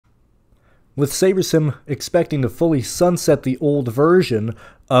with SaberSim expecting to fully sunset the old version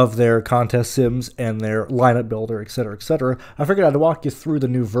of their contest sims and their lineup builder, etc., I figured I'd walk you through the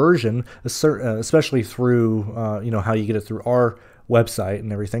new version, especially through how you get it through our website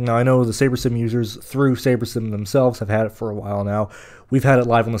and everything. Now, I know the SaberSim users through SaberSim themselves have had it for a while now. We've had it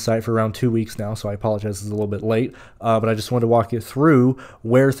live on the site for around 2 weeks now, so I apologize it's a little bit late, but I just wanted to walk you through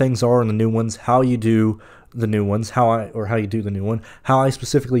where things are in the new ones, how you do the new ones, how you do the new one, how I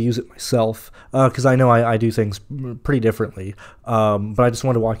specifically use it myself, because I know I do things pretty differently, but I just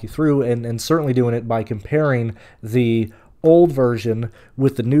wanted to walk you through, and certainly doing it by comparing the old version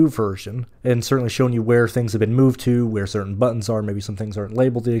with the new version, and certainly showing you where things have been moved to, where certain buttons are, maybe some things aren't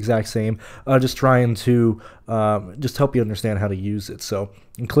labeled the exact same, just trying to just help you understand how to use it. So,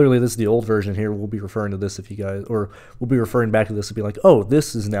 and clearly this is the old version here. We'll be referring to this if you guys, or we'll be referring back to this and be like, oh,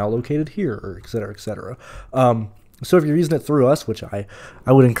 this is now located here, or etc. So if you're using it through us, which I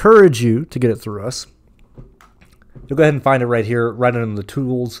would encourage you to get it through us, you'll go ahead and find it right here, right under the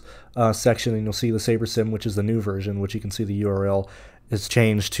tools section, and you'll see the SaberSim, which is the new version, which you can see the URL is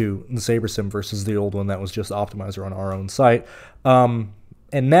changed to the SaberSim versus the old one that was just Optimizer on our own site. And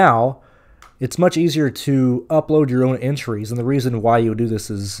now it's much easier to upload your own entries, and the reason why you would do this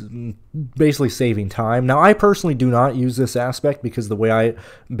is basically saving time. Now, I personally do not use this aspect because the way I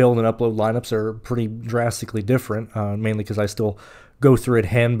build and upload lineups are pretty drastically different, mainly because I still go through it,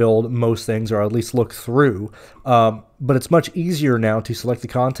 hand build most things, or at least look through. But it's much easier now to select the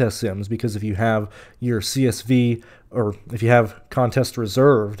contest sims, because if you have your CSV, or if you have contest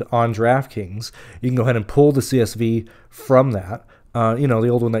reserved on DraftKings, you can go ahead and pull the CSV from that. The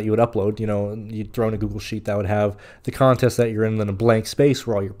old one that you would upload, you'd throw in a Google Sheet that would have the contest that you're in, and then a blank space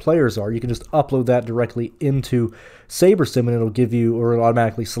where all your players are. You can just upload that directly into SaberSim, and it'll give you, or it'll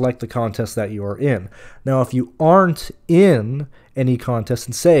automatically select the contest that you are in. Now, if you aren't in any contest,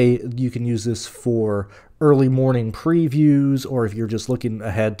 and say you can use this for early morning previews, or if you're just looking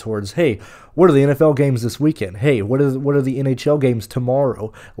ahead towards, hey, what are the NFL games this weekend? Hey, what are the NHL games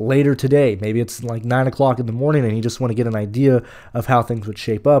tomorrow, later today? Maybe it's like 9 o'clock in the morning and you just want to get an idea of how things would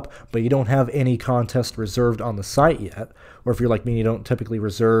shape up, but you don't have any contest reserved on the site yet. Or if you're like me, you don't typically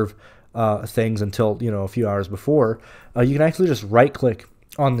reserve things until, a few hours before. You can actually just right-click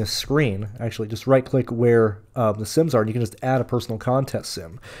on this screen, actually just right-click where the sims are, and you can just add a personal contest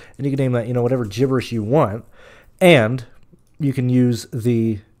sim. And you can name that, whatever gibberish you want. And you can use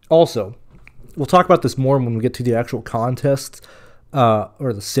also, we'll talk about this more when we get to the actual contests, or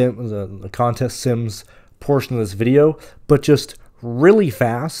the contest sims portion of this video, but just really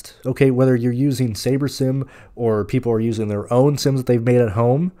fast, okay, whether you're using SaberSim or people are using their own sims that they've made at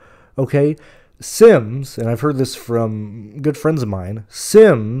home, okay, sims, and I've heard this from good friends of mine,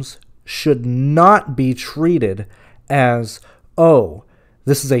 sims should not be treated as, oh,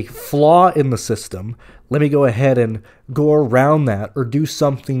 this is a flaw in the system, let me go ahead and go around that or do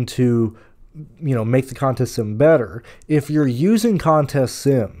something to, make the contest sim better. If you're using contest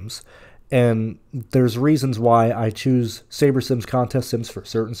sims, and there's reasons why I choose SaberSim's contest sims for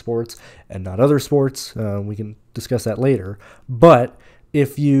certain sports and not other sports, we can discuss that later, but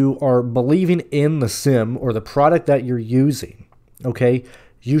if you are believing in the sim or the product that you're using, okay,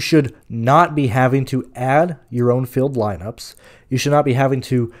 you should not be having to add your own field lineups. You should not be having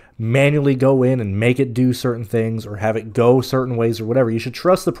to manually go in and make it do certain things or have it go certain ways or whatever. You should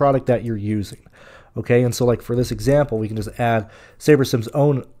trust the product that you're using, okay? And so, like, for this example, we can just add SaberSim's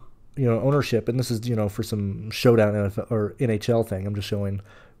own, ownership, and this is, for some Showdown NFL or NHL thing. I'm just showing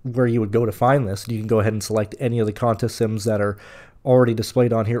where you would go to find this. You can go ahead and select any of the contest sims that are already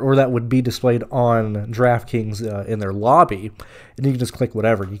displayed on here, or that would be displayed on DraftKings in their lobby, and you can just click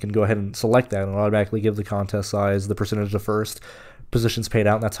whatever. You can go ahead and select that and automatically give the contest size, the percentage of first, positions paid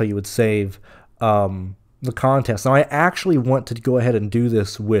out, and that's how you would save the contest. Now, I actually want to go ahead and do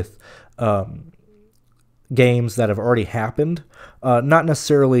this with games that have already happened, not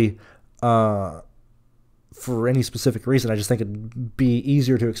necessarily for any specific reason. I just think it'd be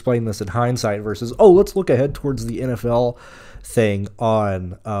easier to explain this in hindsight versus, oh, let's look ahead towards the NFL thing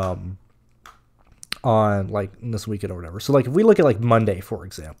on like this weekend or whatever. So like if we look at like Monday, for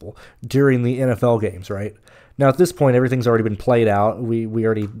example, during the NFL games, right? Now at this point, everything's already been played out. We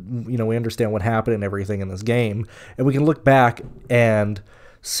already, we understand what happened and everything in this game, and we can look back and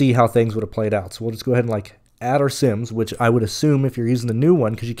see how things would have played out. So we'll just go ahead and like add our sims, which I would assume if you're using the new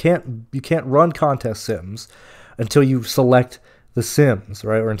one, because you can't run contest sims until you select the sims,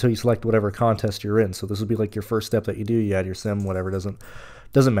 right? Or until you select whatever contest you're in. So this would be like your first step that you do. You add your sim, whatever.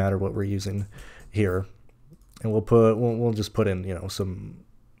 Doesn't matter what we're using here, and we'll just put in some.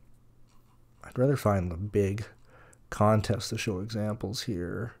 I'd rather find the big contest to show examples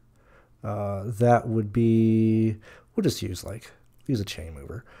here. That would be, we'll just use a chain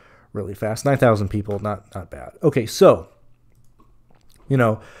mover really fast. 9,000 people, not bad. Okay, so,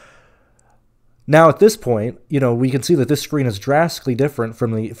 now at this point, we can see that this screen is drastically different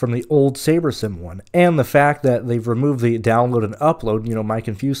from the old SaberSim one. And the fact that they've removed the download and upload, might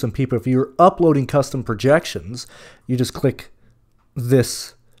confuse some people. If you're uploading custom projections, you just click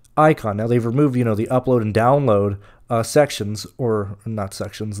this icon. Now they've removed, the upload and download sections, or not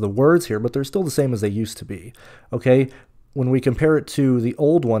sections, the words here, but they're still the same as they used to be. Okay, when we compare it to the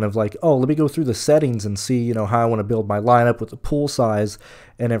old one of like, oh, let me go through the settings and see, how I want to build my lineup with the pool size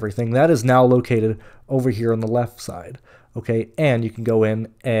and everything, that is now located over here on the left side. Okay, and you can go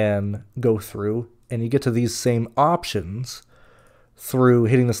in and go through, and you get to these same options through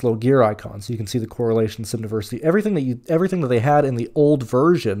hitting this little gear icon, so you can see the correlation, sim diversity, everything that they had in the old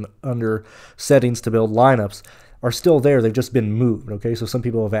version under settings to build lineups are still there. They've just been moved. Okay, so some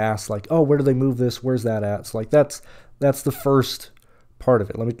people have asked like, oh, where do they move this? Where's that at? So like that's the first part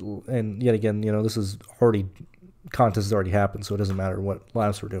of it. And yet again, this is already, contest has already happened, so it doesn't matter what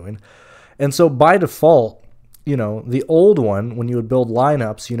lineups we're doing. And so by default, the old one, when you would build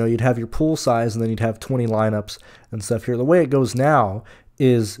lineups, you'd have your pool size and then you'd have 20 lineups and stuff here. The way it goes now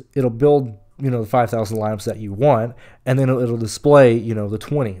is it'll build, the 5,000 lineups that you want, and then it'll display, the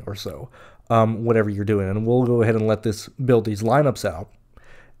 20 or so, whatever you're doing. And we'll go ahead and let this build these lineups out.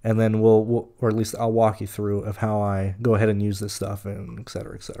 And then or at least I'll walk you through of how I go ahead and use this stuff, and et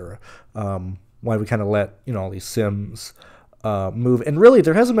cetera, et cetera. Why we kind of let, all these sims move. And really,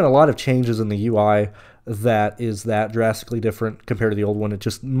 there hasn't been a lot of changes in the UI that is that drastically different compared to the old one. It's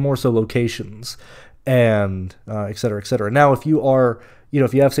just more so locations and et cetera, et cetera. Now, if you are,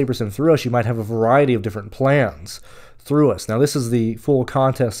 if you have SaberSim through us, you might have a variety of different plans through us. Now, this is the full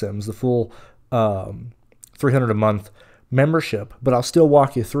contest sims, the full 300 a month membership, but I'll still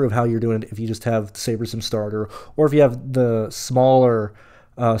walk you through of how you're doing it if you just have SaberSim Starter, or if you have the smaller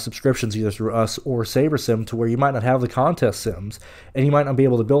subscriptions either through us or SaberSim, to where you might not have the contest sims and you might not be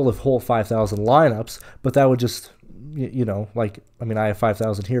able to build a whole 5,000 lineups, but that would just, I have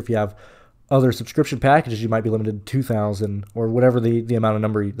 5,000 here. If you have other subscription packages, you might be limited to 2,000 or whatever the amount of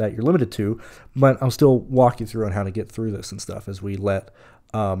number that you're limited to, but I'll still walk you through on how to get through this and stuff as we let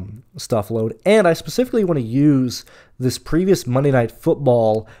stuff load. And I specifically want to use this previous Monday Night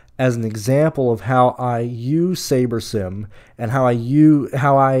Football as an example of how I use SaberSim and how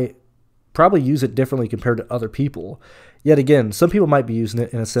I probably use it differently compared to other people. Yet again, some people might be using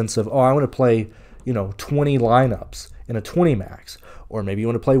it in a sense of, oh, I want to play 20 lineups in a 20 max, or maybe you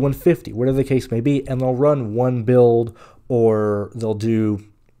want to play 150, whatever the case may be, and they'll run one build, or they'll do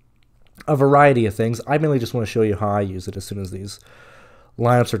a variety of things. I mainly just want to show you how I use it as soon as these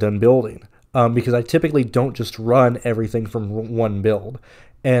lineups are done building, because I typically don't just run everything from one build.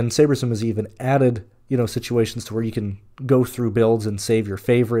 And SaberSim has even added, situations to where you can go through builds and save your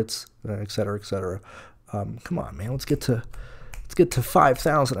favorites, et cetera, et cetera. Come on, man, let's get to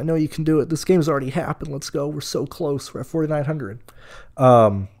 5,000. I know you can do it. This game's already happened. Let's go. We're so close. We're at 4,900.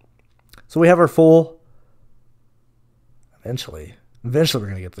 So we have our full. Eventually we're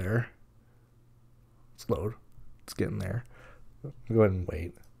gonna get there. Let's load. Let's get in there. Go ahead and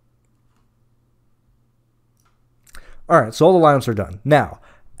wait. All right, so all the lineups are done. Now,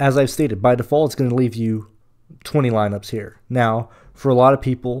 as I've stated, by default, it's going to leave you 20 lineups here. Now, for a lot of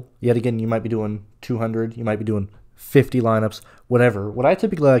people, yet again, you might be doing 200, you might be doing 50 lineups, whatever. What I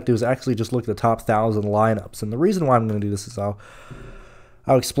typically like to do is actually just look at the top 1,000 lineups. And the reason why I'm going to do this is I'll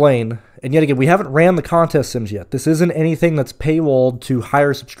explain. And yet again, we haven't ran the contest sims yet. This isn't anything that's paywalled to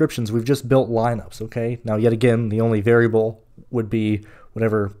higher subscriptions. We've just built lineups, okay? Now, yet again, the only variable would be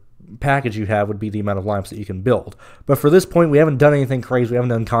whatever package you have would be the amount of lineups that you can build. But for this point, we haven't done anything crazy. We haven't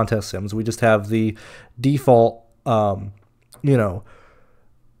done contest sims. We just have the default,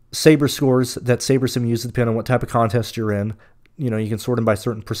 Saber scores that SaberSim uses depending on what type of contest you're in. You can sort them by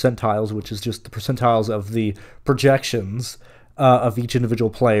certain percentiles, which is just the percentiles of the projections of each individual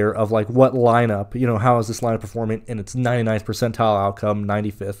player of like what lineup, how is this lineup performing in its 99th percentile outcome,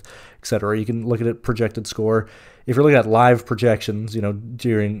 95th, etc. You can look at it projected score. If you're looking at live projections,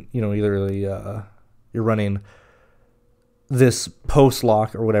 during, either you're running this post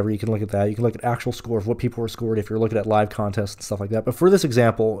lock or whatever, you can look at that. You can look at actual score of what people were scored if you're looking at live contests and stuff like that. But for this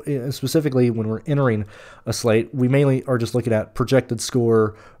example, specifically when we're entering a slate, we mainly are just looking at projected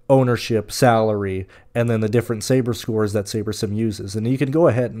score, ownership, salary, and then the different Saber scores that SaberSim uses. And you can go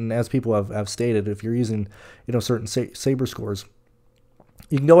ahead and, as people have stated, if you're using certain Saber scores,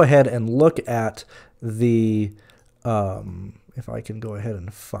 you can go ahead and look at the if I can go ahead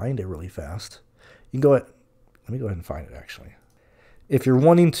and find it really fast. You can go ahead. Let me go ahead and find it, actually. if you're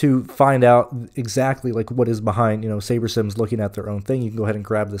wanting to find out exactly like what is behind, SaberSim's looking at their own thing, you can go ahead and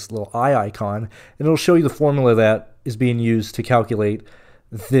grab this little eye icon, and it'll show you the formula that is being used to calculate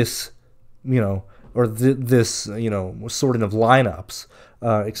this, or this, sorting of lineups,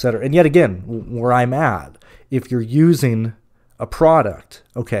 etc. And yet again, where I'm at, if you're using a product,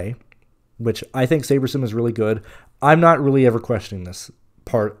 okay, which I think SaberSim is really good, I'm not really ever questioning this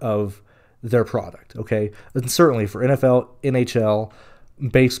part of their product, okay? And certainly for NFL, NHL,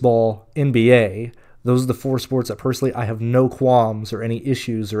 baseball, NBA, those are the 4 sports that personally I have no qualms or any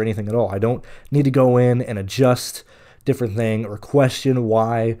issues or anything at all. I don't need to go in and adjust different thing or question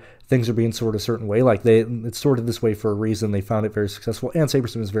why things are being sorted a certain way. Like it's sorted this way for a reason. They found it very successful, and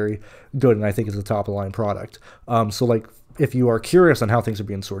SaberSim is very good, and I think it's a top of the line product. So like if you are curious on how things are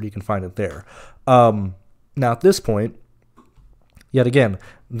being sorted, you can find it there. Now at this point, yet again,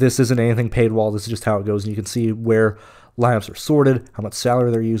 this isn't anything paid wall. This is just how it goes, and you can see where lineups are sorted, how much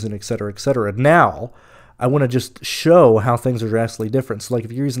salary they're using, et cetera, et cetera. Now, I want to just show how things are drastically different. So, like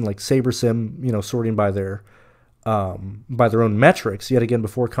if you're using like SaberSim, sorting by their own metrics, yet again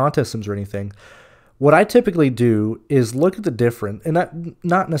before contest sims or anything, what I typically do is look at the different, and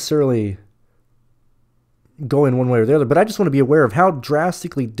not necessarily going one way or the other, but I just want to be aware of how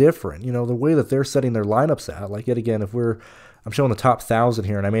drastically different, the way that they're setting their lineups at. Like yet again, if I'm showing the top 1,000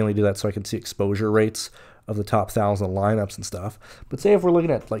 here, and I mainly do that so I can see exposure rates of the top 1,000 lineups and stuff. But say if we're looking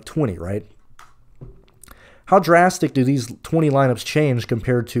at like 20, right? How drastic do these 20 lineups change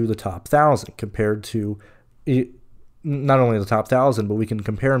compared to the top 1,000? Compared to not only the top 1,000, but we can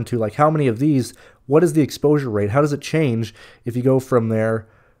compare them to like how many of these, what is the exposure rate? How does it change if you go from there?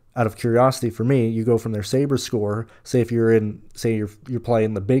 Out of curiosity for me, you go from their Saber score, say if you're you're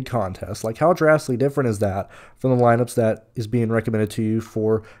playing the big contest, like how drastically different is that from the lineups that is being recommended to you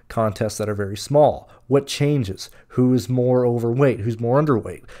for contests that are very small? What changes? Who is more overweight? Who's more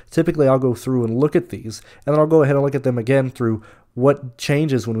underweight? Typically, I'll go through and look at these, and then I'll go ahead and look at them again through what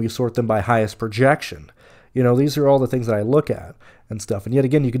changes when we sort them by highest projection. These are all the things that I look at and stuff. And yet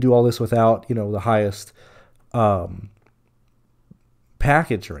again, you can do all this without, the highest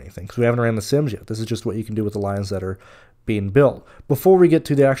package or anything, because we haven't ran the sims yet. This is just what you can do with the lines that are being built. Before we get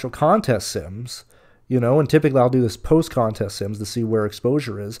to the actual contest sims, and typically I'll do this post-contest sims to see where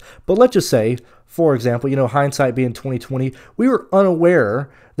exposure is. But let's just say, for example, hindsight being 2020, we were unaware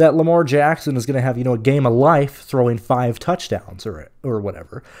that Lamar Jackson is going to have, a game of life throwing 5 touchdowns or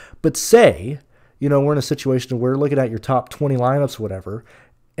whatever. But say, we're in a situation where we're looking at your top 20 lineups, whatever,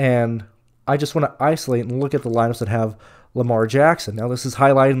 and I just want to isolate and look at the lineups that have Lamar Jackson. Now, this is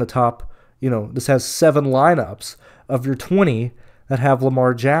highlighting the top, this has 7 lineups of your 20 that have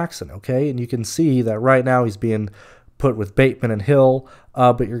Lamar Jackson, okay? And you can see that right now he's being put with Bateman and Hill,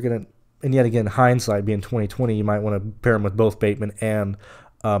 but you're going to, and yet again, hindsight being 2020, you might want to pair him with both Bateman and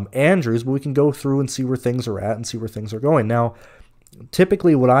Andrews, but we can go through and see where things are at and see where things are going. Now,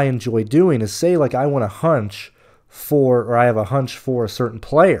 typically what I enjoy doing is say, like, I want a hunch for, or I have a hunch for a certain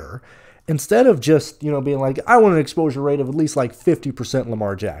player, instead of just, being like, I want an exposure rate of at least like 50%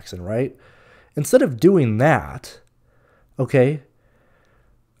 Lamar Jackson, right? Instead of doing that, okay,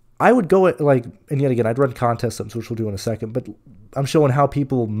 I would go at like, and yet again, I'd run contest sims, which we'll do in a second, but I'm showing how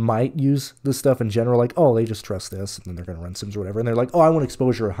people might use this stuff in general, like, oh, they just trust this, and then they're going to run sims or whatever, and they're like, oh, I want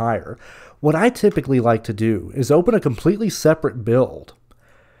exposure higher. What I typically like to do is open a completely separate build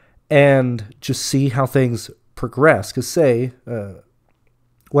and just see how things progress, because say,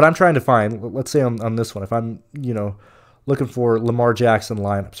 what I'm trying to find, let's say on this one, if I'm, looking for Lamar Jackson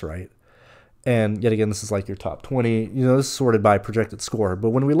lineups, right? And yet again, this is like your top 20. This is sorted by projected score. But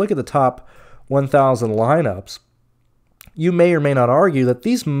when we look at the top 1,000 lineups, you may or may not argue that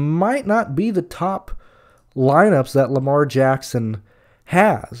these might not be the top lineups that Lamar Jackson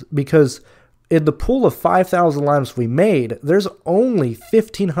has. Because in the pool of 5,000 lineups we made, there's only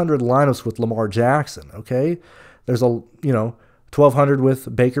 1,500 lineups with Lamar Jackson, okay? There's 1,200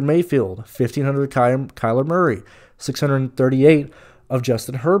 with Baker Mayfield, 1,500 Kyler Murray, 638 of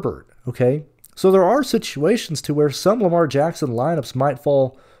Justin Herbert, okay? So there are situations to where some Lamar Jackson lineups might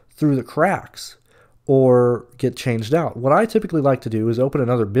fall through the cracks or get changed out. What I typically like to do is open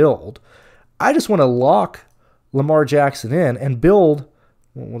another build. I just want to lock Lamar Jackson in and build,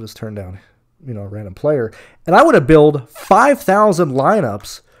 we'll just turn down, a random player, and I want to build 5,000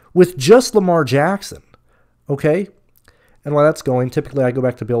 lineups with just Lamar Jackson, okay? And while that's going, typically I go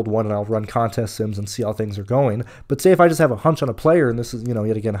back to build 1 and I'll run contest sims and see how things are going. But say if I just have a hunch on a player, and this is,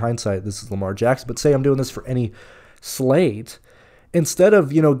 yet again, hindsight, this is Lamar Jackson, but say I'm doing this for any slate, instead of,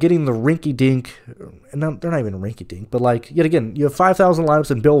 getting the rinky-dink, and they're not even rinky-dink, but like, yet again, you have 5,000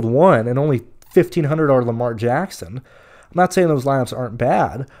 lineups in build 1 and only 1,500 are Lamar Jackson, I'm not saying those lineups aren't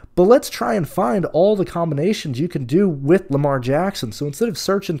bad, but let's try and find all the combinations you can do with Lamar Jackson. So instead of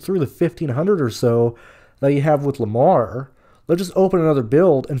searching through the 1,500 or so that you have with Lamar, let's just open another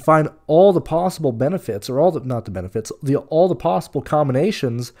build and find all the possible benefits, or not the benefits, all the possible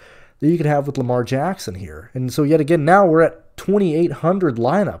combinations that you could have with Lamar Jackson here. And so yet again, now we're at 2,800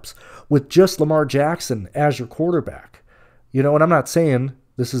 lineups with just Lamar Jackson as your quarterback. You know, and I'm not saying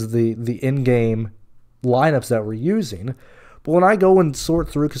this is the in-game lineups that we're using, but when I go and sort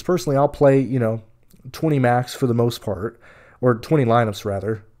through, because personally I'll play, you know, 20 max for the most part, or 20 lineups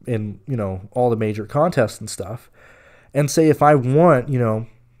rather, in, you know, all the major contests and stuff, and say if I want, you know,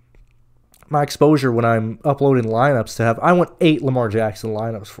 my exposure when I'm uploading lineups to have, I want 8 Lamar Jackson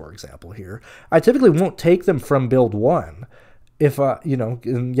lineups, for example, here. I typically won't take them from build 1. If, you know,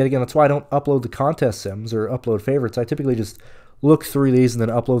 and yet again, that's why I don't upload the contest sims or upload favorites. I typically just look through these and then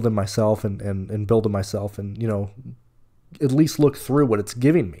upload them myself and build them myself and, you know, at least look through what it's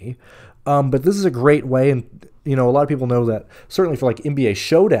giving me. But this is a great way, and, you know, a lot of people know that, certainly for like NBA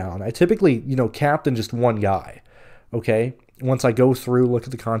Showdown, I typically, you know, captain just one guy, okay? Once I go through, look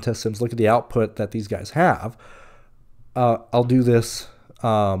at the contest sims, look at the output that these guys have, I'll do this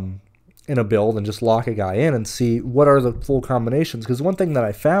in a build and just lock a guy in and see what are the full combinations. Because one thing that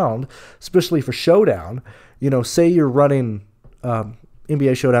I found, especially for Showdown, you know, say you're running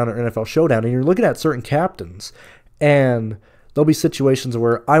NBA Showdown or NFL Showdown and you're looking at certain captains, and there'll be situations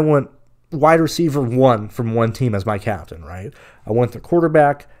where I want wide receiver 1 from one team as my captain, right? I want the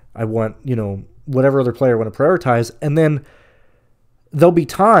quarterback, I want, you know, whatever other player I want to prioritize, and then there'll be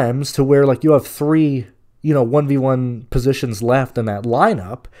times to where like you have 3, you know, 1v1 positions left in that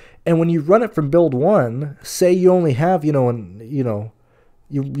lineup, and when you run it from build 1, say you only have, you know,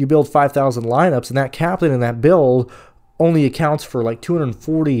 you build 5,000 lineups, and that captain in that build only accounts for like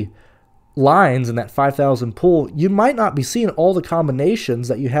 240 lines in that 5,000 pool, you might not be seeing all the combinations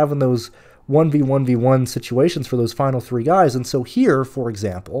that you have in those 1v1v1 situations for those final 3 guys. And so here, for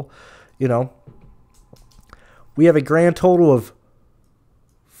example, you know, we have a grand total of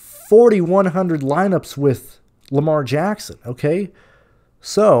 4,100 lineups with Lamar Jackson, okay?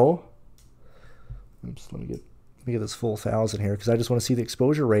 So, oops, let me get this full 1,000 here, because I just want to see the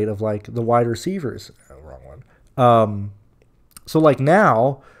exposure rate of like the wide receivers. Oh, wrong one. So like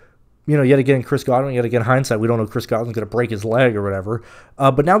now, you know, yet again, Chris Godwin, yet again, hindsight, we don't know if Chris Godwin's going to break his leg or whatever.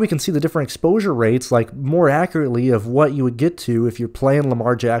 But now we can see the different exposure rates, like more accurately, of what you would get to if you're playing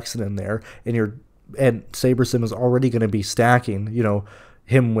Lamar Jackson in there, and SaberSim is already going to be stacking, you know,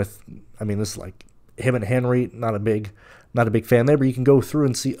 him with, I mean, this is like him and Henry, not a big fan there, but you can go through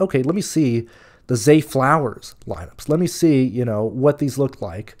and see, okay, let me see the Zay Flowers lineups. Let me see, you know, what these look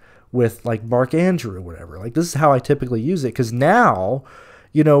like with like Mark Andrew or whatever. Like, this is how I typically use it, because now,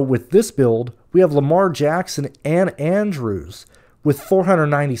 you know, with this build, we have Lamar Jackson and Andrews with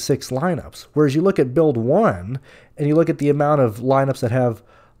 496 lineups. Whereas you look at build 1 and you look at the amount of lineups that have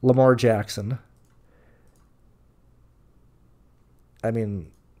Lamar Jackson. I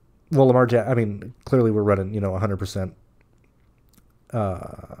mean, well, I mean, clearly we're running, you know, 100%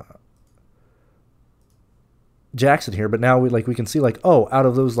 Jackson here, but now we can see like, oh, out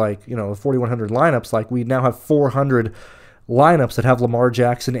of those, like, you know, 4,100 lineups, like we now have 400 lineups that have Lamar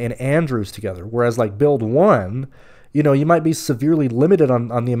Jackson and Andrews together. Whereas like build 1, you know, you might be severely limited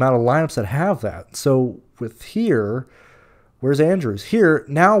on the amount of lineups that have that. So with here, where's Andrews? Here,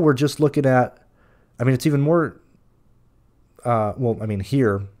 now we're just looking at, I mean, it's even more, well, I mean,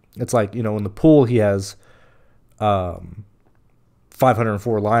 here, it's like, you know, in the pool he has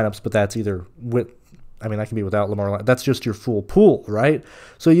 504 lineups, but that's either with, I mean, that can be without Lamar. That's just your full pool, right?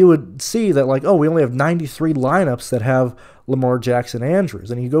 So you would see that, like, oh, we only have 93 lineups that have Lamar Jackson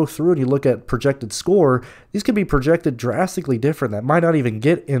Andrews. And you go through and you look at projected score, these could be projected drastically different. That might not even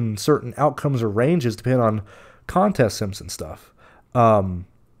get in certain outcomes or ranges depending on contest sims and stuff. So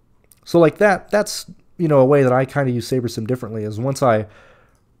like that's, you know, a way that I kind of use SaberSim differently, is once I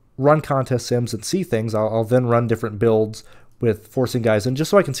run contest sims and see things, I'll then run different builds with forcing guys in,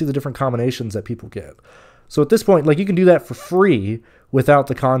 just so I can see the different combinations that people get. So at this point, like, you can do that for free without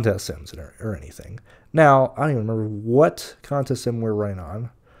the contest sims or anything. Now, I don't even remember what contest sim we're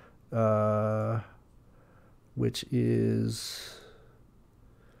running on, which is,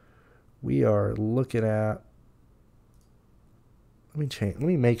 we are looking at, let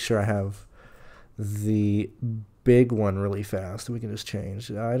me make sure I have the big one really fast. We can just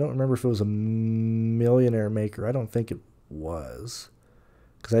change. I don't remember if it was a Millionaire Maker. I don't think it was,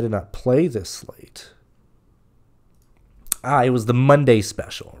 because I did not play this slate. It was the Monday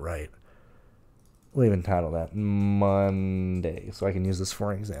special, right? We'll even title that Monday, so I can use this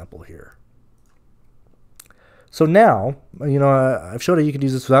for an example here. So now, I've showed how you can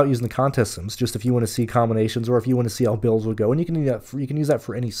use this without using the contest sims, just if you want to see combinations or if you want to see how builds will go. And you can use that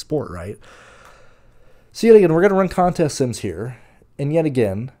for any sport, right? So yet again, we're going to run contest sims here. And yet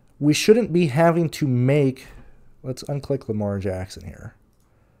again, we shouldn't be having to make... Let's unclick Lamar Jackson here.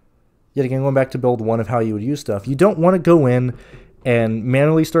 Yet again, going back to build 1 of how you would use stuff. You don't want to go in and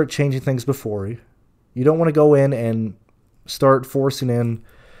manually start changing things before you. You don't want to go in and start forcing in...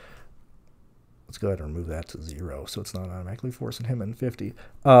 Let's go ahead and remove that to 0 so it's not automatically forcing him in 50.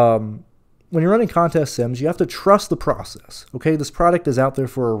 When you're running contest sims, you have to trust the process. Okay, this product is out there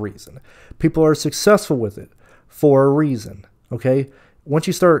for a reason. People are successful with it for a reason. Okay, once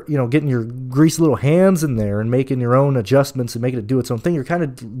you start, getting your greasy little hands in there and making your own adjustments and making it do its own thing, you're kind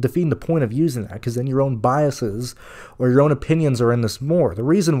of defeating the point of using that, because then your own biases or your own opinions are in this more. The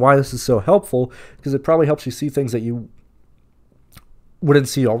reason why this is so helpful is because it probably helps you see things that you wouldn't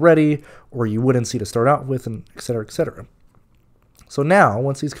see already, or you wouldn't see to start out with, and et cetera, et cetera. So now,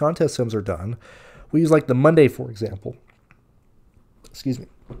 once these contest sims are done, we use like the Monday, for example. Excuse me.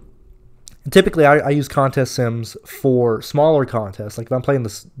 And typically, I use contest sims for smaller contests. Like if I'm playing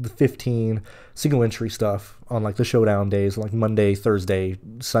the 15 single entry stuff on like the showdown days, like Monday, Thursday,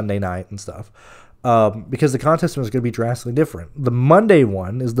 Sunday night and stuff. Because the contest sims is going to be drastically different. The Monday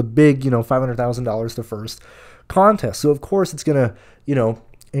one is the big, $500,000 to first contest. So of course it's going to,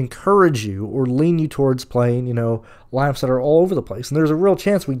 encourage you or lean you towards playing, lineups that are all over the place. And there's a real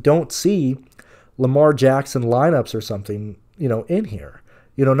chance we don't see Lamar Jackson lineups or something, in here.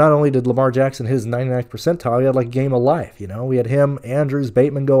 Not only did Lamar Jackson hit his 99th percentile, he had like game of life, we had him, Andrews,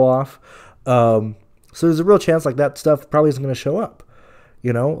 Bateman go off. So there's a real chance like that stuff probably isn't going to show up.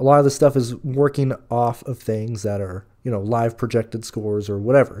 A lot of this stuff is working off of things that are, live projected scores or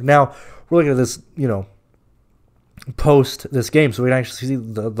whatever. Now, we're looking at this, post this game, so we can actually see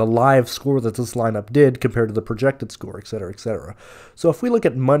the live score that this lineup did compared to the projected score, et cetera, et cetera. So if we look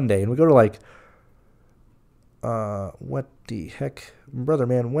at Monday and we go to like, what the heck, brother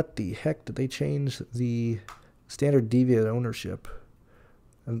man, what the heck did they change the standard deviant ownership?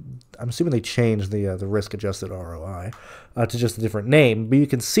 I'm assuming they changed the risk-adjusted ROI to just a different name, but you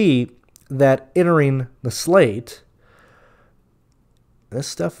can see that entering the slate, this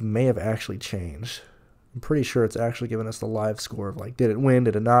stuff may have actually changed. I'm pretty sure it's actually giving us the live score of like, did it win,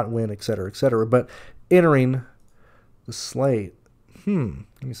 did it not win, et cetera, et cetera. But entering the slate,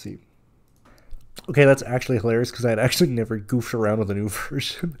 let me see. Okay, that's actually hilarious because I had actually never goofed around with a new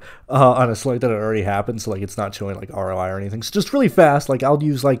version on a slate that had already happened. So like it's not showing like ROI or anything. So just really fast, like I'll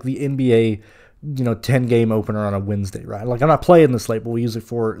use like the NBA 10-game opener on a Wednesday, right? Like I'm not playing the slate, but we'll use it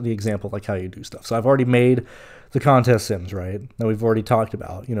for the example of like how you do stuff. So I've already made the contest sims, right, that we've already talked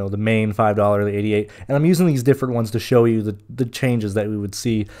about, the main $5, the 88, and I'm using these different ones to show you the changes that we would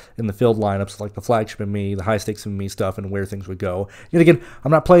see in the field lineups, like the flagship and me, the high stakes and me stuff, and where things would go. And again,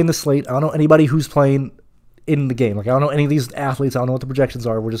 I'm not playing the slate. I don't know anybody who's playing in the game. Like I don't know any of these athletes. I don't know what the projections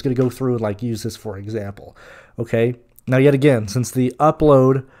are. We're just going to go through and like use this for example. Okay. Now yet again, since the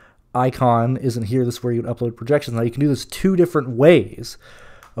upload icon isn't here, this is where you'd upload projections. Now you can do this 2 different ways.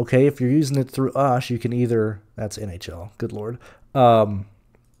 Okay, if you're using it through us, you can either, that's NHL, good Lord, you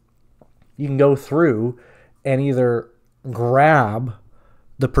can go through and either grab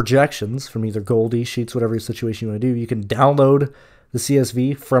the projections from either Goldie, Sheets, whatever situation you want to do. You can download the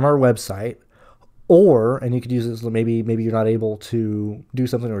CSV from our website, or, and you could use this, maybe you're not able to do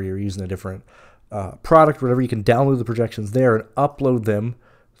something or you're using a different product, whatever, you can download the projections there and upload them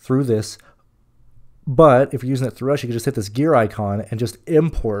through this. But if you're using it through us, you can just hit this gear icon and just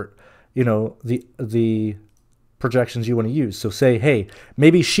import, the projections you want to use. So say, hey,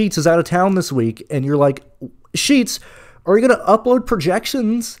 maybe Sheets is out of town this week, and you're like, Sheets, are you going to upload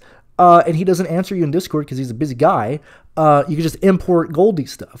projections? And he doesn't answer you in Discord because he's a busy guy. You can just import Goldie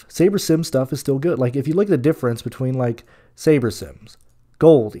stuff. SaberSim stuff is still good. Like if you look at the difference between like SaberSims,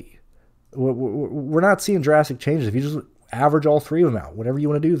 Goldie, we're not seeing drastic changes. If you just average all 3 of them out, whatever you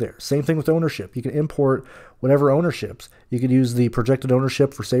want to do there. Same thing with ownership. You can import whatever ownerships. You could use the projected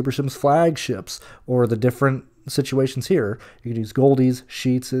ownership for SaberSim's flagships or the different situations here. You can use Goldies,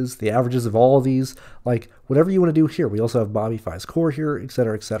 Sheetses, the averages of all of these, like whatever you want to do here. We also have Bobby Fi's core here, et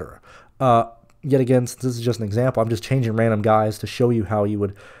cetera, et cetera. Yet again, since this is just an example, I'm just changing random guys to show you how you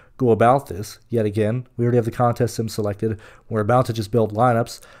would go about this. Yet again, we already have the contest sim selected. We're about to just build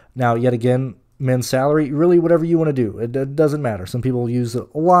lineups. Now, yet again, men's salary, really whatever you want to do. It doesn't matter. Some people use it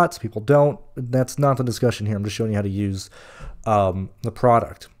a lot, some people don't. That's not the discussion here. I'm just showing you how to use the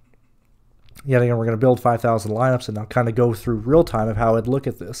product. Yet again, we're going to build 5,000 lineups and I'll kind of go through real time of how I'd look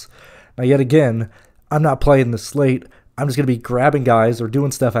at this. Now, yet again, I'm not playing the slate. I'm just going to be grabbing guys or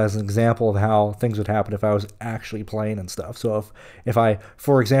doing stuff as an example of how things would happen if I was actually playing and stuff. So if I,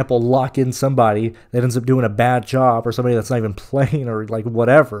 for example, lock in somebody that ends up doing a bad job, or somebody that's not even playing, or like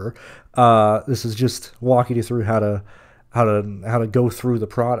whatever, this is just walking you through how to go through the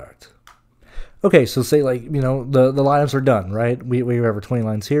product. Okay, so say like, the lineups are done, right? We have our 20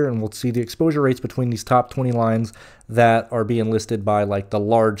 lines here, and we'll see the exposure rates between these top 20 lines that are being listed by like the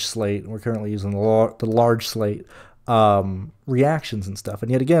large slate. We're currently using the large slate reactions and stuff.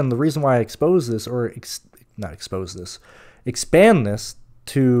 And yet again, the reason why I expose this, or expand this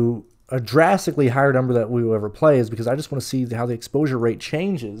to a drastically higher number that we will ever play, is because I just want to see how the exposure rate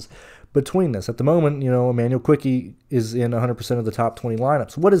changes between this. At the moment, Emmanuel Quickie is in 100% of the top 20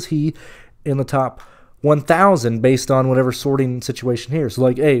 lineups. What is he in the top 1,000 based on whatever sorting situation here? So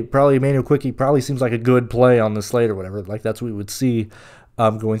like, hey, probably Emmanuel Quickie probably seems like a good play on this slate or whatever. Like that's what we would see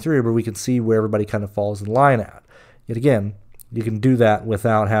going through here, but we can see where everybody kind of falls in line at. Yet again, you can do that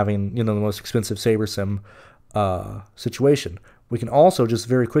without having the most expensive SaberSim situation. We can also just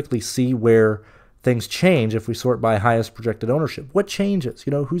very quickly see where things change if we sort by highest projected ownership. What changes?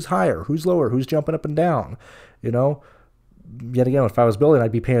 Who's higher, who's lower, who's jumping up and down? Yet again, if I was building,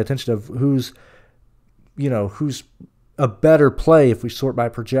 I'd be paying attention of who's a better play if we sort by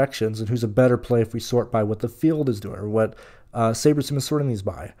projections, and who's a better play if we sort by what the field is doing, or what SaberSim is sorting these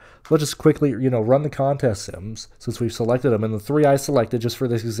by. Let's just quickly, run the contest sims since we've selected them. And the three I selected just for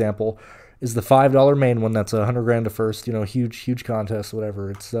this example is the $5 main one. That's $100,000 to first. Huge contest,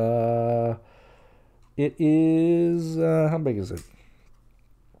 whatever. It is how big is it?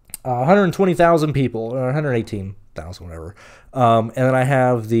 120,000 people, or 118,000, whatever. And then I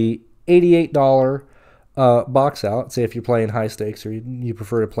have the $88 box out. Say if you're playing high stakes, or you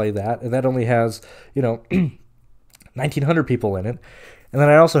prefer to play that, and that only has 1,900 people in it. And then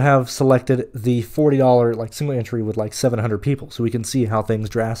I also have selected the $40 like single entry with like 700 people, so we can see how things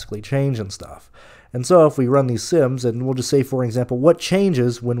drastically change and stuff. And so if we run these sims, and we'll just say, for example, what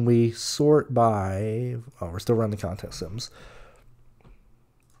changes when we sort by, we're still running the contest sims.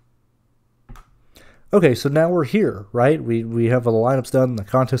 Okay, so now we're here, right? We have the lineups done, the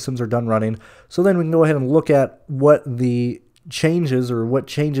contest sims are done running. So then we can go ahead and look at what the changes, or what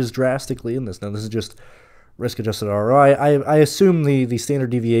changes drastically in this. Now this is just risk-adjusted ROI. I assume the standard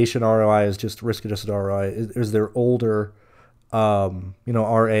deviation ROI is just risk-adjusted ROI. Is there older, RA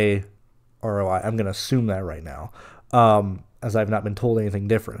ROI? I'm going to assume that right now, as I've not been told anything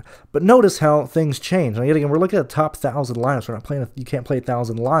different. But notice how things change. Now, yet again, we're looking at the top 1,000 lineups. We're not playing. You can't play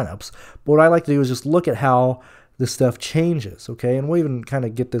 1,000 lineups. But what I like to do is just look at how this stuff changes. Okay, and we'll even kind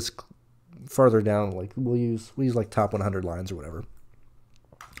of get this further down. Like we'll use like top 100 lines or whatever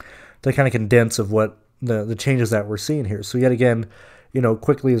to kind of condense of what the changes that we're seeing here. So yet again,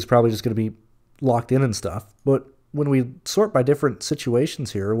 quickly is probably just going to be locked in and stuff. But when we sort by different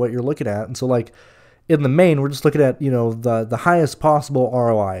situations here, what you're looking at, and so like in the main, we're just looking at the highest possible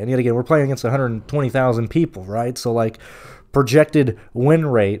ROI. And yet again, we're playing against 120,000 people, right? So like projected win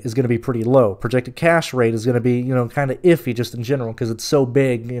rate is going to be pretty low. Projected cash rate is going to be kind of iffy just in general, because it's so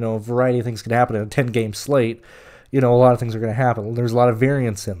big. A variety of things can happen in a 10-game slate. A lot of things are going to happen. There's a lot of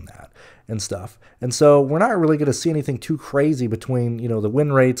variance in that and stuff. And so we're not really going to see anything too crazy between, the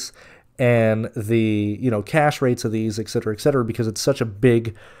win rates and the, cash rates of these, et cetera, because it's such a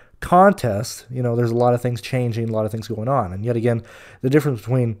big contest. There's a lot of things changing, a lot of things going on. And yet again, the difference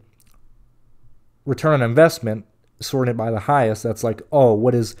between return on investment, sorting it by the highest, that's like,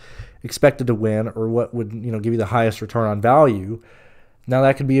 what is expected to win, or what would, give you the highest return on value. Now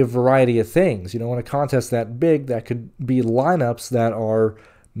that could be a variety of things. In a contest that big, that could be lineups that are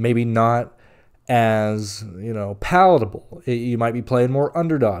maybe not as palatable. You might be playing more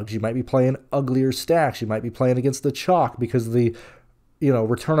underdogs. You might be playing uglier stacks. You might be playing against the chalk, because the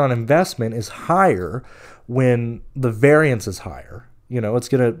return on investment is higher when the variance is higher. It's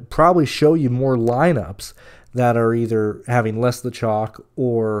going to probably show you more lineups that are either having less the chalk,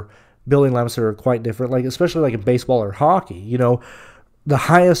 or building lineups that are quite different. Like especially like in baseball or hockey, the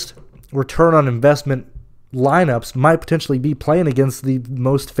highest return on investment lineups might potentially be playing against the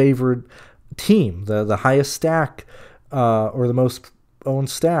most favored team, the highest stack, or the most owned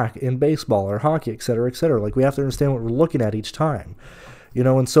stack in baseball or hockey, et cetera, et cetera. Like we have to understand what we're looking at each time,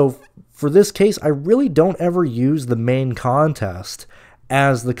 and so for this case, I really don't ever use the main contest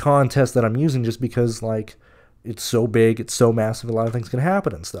as the contest that I'm using, just because like it's so big, it's so massive, a lot of things can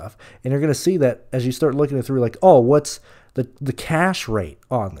happen and stuff. And you're going to see that as you start looking it through, like, what's the cash rate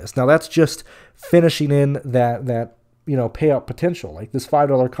on this? Now that's just finishing in that payout potential. Like this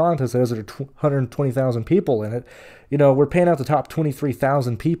 $5 contest that has 120,000 people in it, we're paying out the top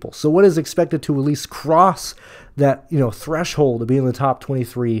 23,000 people. So what is expected to at least cross that, threshold to be in the top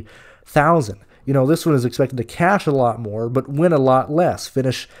 23,000? This one is expected to cash a lot more, but win a lot less,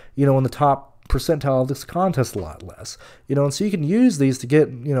 finish, in the top percentile of this contest a lot less. And so you can use these to get,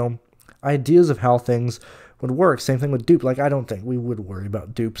 ideas of how things would work. Same thing with dupe. Like, I don't think we would worry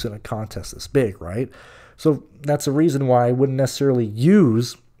about dupes in a contest this big, right? So that's a reason why I wouldn't necessarily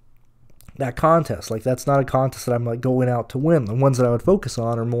use that contest. Like, that's not a contest that I'm like going out to win. The ones that I would focus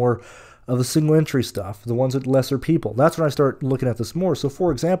on are more of the single entry stuff, the ones with lesser people. That's when I start looking at this more. So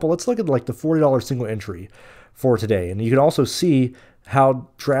for example, let's look at like the $40 single entry for today. And you can also see how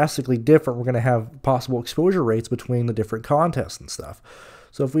drastically different we're going to have possible exposure rates between the different contests and stuff.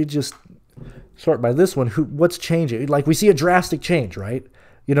 So if we just sort by this one, what's changing? Like, we see a drastic change, right?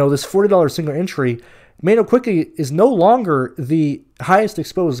 This $40 single entry, Mano Quickly is no longer the highest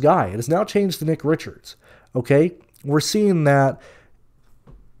exposed guy. It has now changed to Nick Richards. Okay? We're seeing that,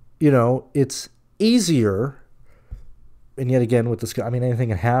 it's easier, and yet again with this, anything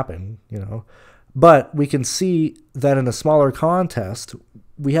can happen, but we can see that in a smaller contest,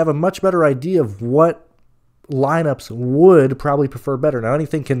 we have a much better idea of what lineups would probably prefer better. Now,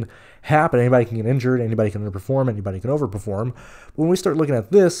 anything can happen. Anybody can get injured. Anybody can underperform. Anybody can overperform. But when we start looking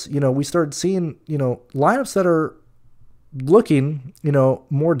at this, we start seeing, lineups that are looking,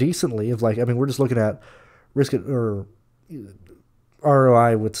 more decently of like, we're just looking at risk or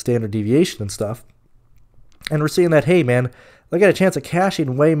ROI with standard deviation and stuff. And we're seeing that, hey, man, they got a chance of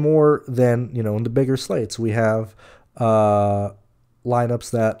cashing way more than, in the bigger slates. We have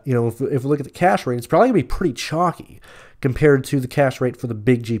lineups that, if we look at the cash rate, it's probably going to be pretty chalky compared to the cash rate for the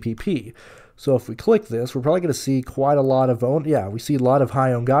big GPP. So if we click this, we're probably going to see quite a lot of we see a lot of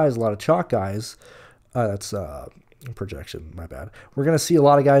high-owned guys, a lot of chalk guys. That's projection, my bad. We're going to see a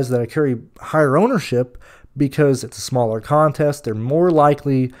lot of guys that carry higher ownership because it's a smaller contest. They're more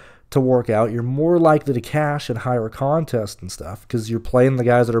likely to work out. You're more likely to cash in higher contests and stuff because you're playing the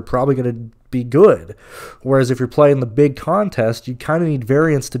guys that are probably going to be good. Whereas if you're playing the big contest, you kind of need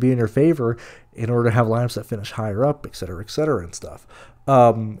variance to be in your favor in order to have lineups that finish higher up, et cetera, and stuff.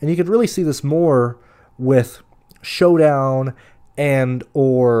 And you could really see this more with showdown and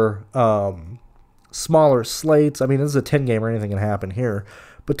or smaller slates. This is a 10 game or anything can happen here.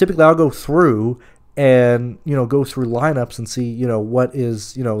 But typically I'll go through and, go through lineups and see, what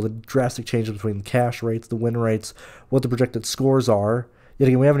is, the drastic changes between the cash rates, the win rates, what the projected scores are. Yet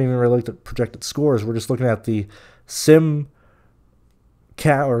again, we haven't even really looked at projected scores. We're just looking at the sim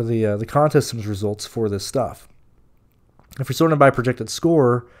or the contest sims results for this stuff. If you're sorting by projected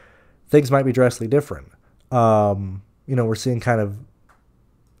score, things might be drastically different. We're seeing kind of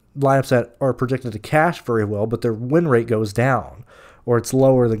lineups that are projected to cash very well, but their win rate goes down, or it's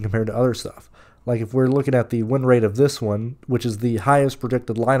lower than compared to other stuff. Like if we're looking at the win rate of this one, which is the highest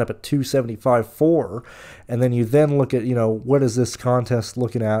projected lineup at 275.4, and then you then look at, what is this contest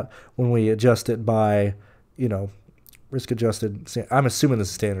looking at when we adjust it by, risk adjusted. I'm assuming this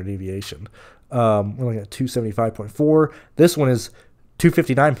is standard deviation. We're looking at 275.4. This one is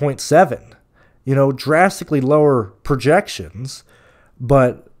 259.7. Drastically lower projections,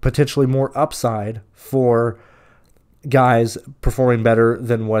 but potentially more upside for guys performing better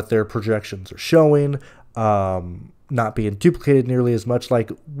than what their projections are showing, not being duplicated nearly as much.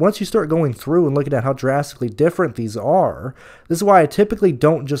 Like, once you start going through and looking at how drastically different these are, this is why I typically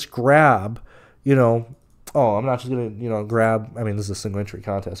don't just grab, I'm not just going to, grab, this is a single entry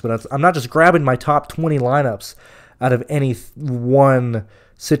contest, but I'm not just grabbing my top 20 lineups out of any one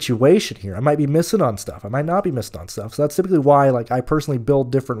situation here. I might be missing on stuff. I might not be missing on stuff. So that's typically why, I personally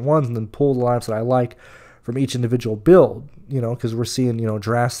build different ones and then pull the lineups that I like from each individual build, because we're seeing,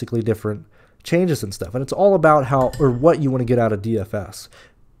 drastically different changes and stuff. And it's all about how or what you want to get out of DFS.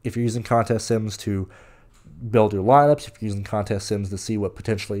 If you're using contest sims to build your lineups, if you're using contest sims to see what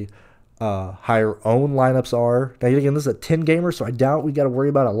potentially higher own lineups are. Now, again, this is a 10 gamer, so I doubt we got to worry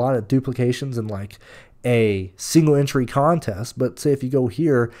about a lot of duplications in a single entry contest. But say if you go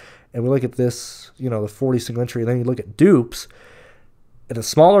here and we look at this, the 40 single entry, and then you look at dupes, in a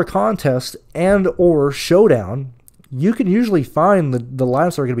smaller contest and or showdown, you can usually find the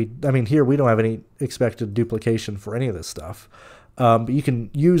lineups that are going to be, here we don't have any expected duplication for any of this stuff. But you can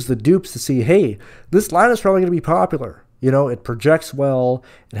use the dupes to see, hey, this lineup is probably going to be popular. It projects well,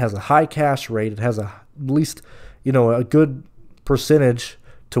 it has a high cash rate, it has at least, a good percentage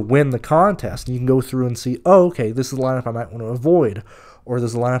to win the contest. And you can go through and see, oh, okay, this is a lineup I might want to avoid, or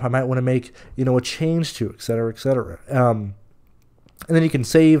this is a lineup I might want to make, a change to, et cetera, et cetera. And then you can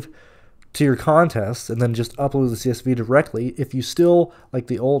save to your contest and then just upload the CSV directly. If you still like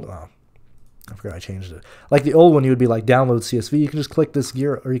the old, oh, I forgot I changed it. Like the old one, you would be like download CSV. You can just click this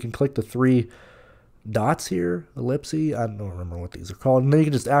gear, or you can click the 3 dots here, ellipse. I don't remember what these are called. And then you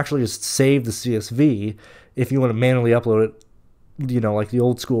can just actually just save the CSV if you want to manually upload it, like the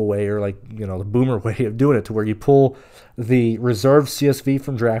old school way, or like, the boomer way of doing it, to where you pull the reserved CSV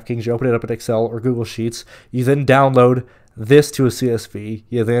from DraftKings, you open it up in Excel or Google Sheets, you then download this to a CSV,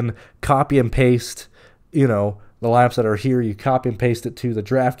 you then copy and paste, the lineups that are here, you copy and paste it to the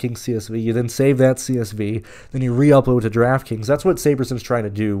DraftKings CSV, you then save that CSV, then you re-upload to DraftKings. That's what SaberSim's trying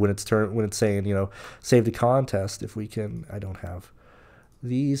to do when it's saying, save the contest. If we can, I don't have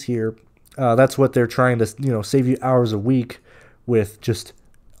these here. That's what they're trying to, save you hours a week with just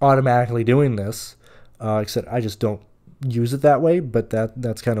automatically doing this. Except I just don't use it that way, but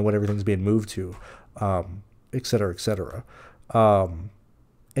that's kind of what everything's being moved to, et cetera, et cetera.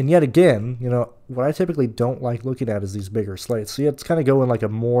 And yet again, what I typically don't like looking at is these bigger slates. So you have to kind of go in like a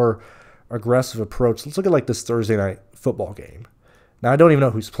more aggressive approach. Let's look at like this Thursday night football game. Now I don't even know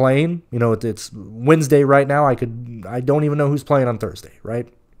who's playing. It's Wednesday right now. I don't even know who's playing on Thursday,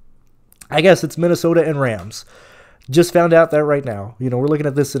 right? I guess it's Minnesota and Rams. Just found out that right now. We're looking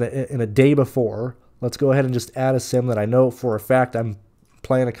at this in a day before. Let's go ahead and just add a sim that I know for a fact I'm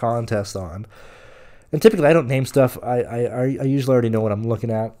playing a contest on. And typically I don't name stuff. I usually already know what I'm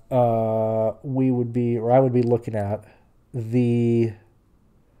looking at. I would be looking at the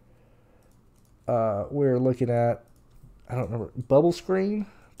we're looking at, I don't remember, bubble screen.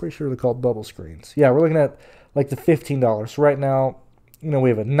 Pretty sure they're called bubble screens. Yeah, we're looking at like the $15. So right now, we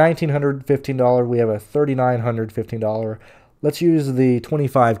have a $1,900 $15. We have a $3,900 $15. Let's use the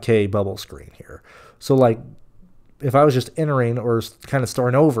 25K bubble screen here. So like, if I was just entering or kind of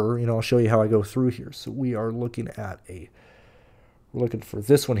starting over, I'll show you how I go through here. So we are looking at we're looking for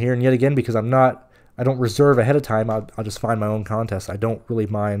this one here. And yet again, because I don't reserve ahead of time, I'll just find my own contest. I don't really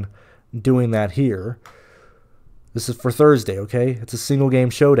mind doing that here. This is for Thursday, okay? It's a single game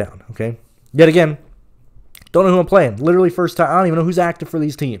showdown, okay? Yet again, don't know who I'm playing. Literally first time. I don't even know who's active for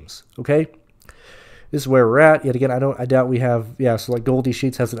these teams, okay? This is where we're at. Yet again, I doubt we have, so like Goldie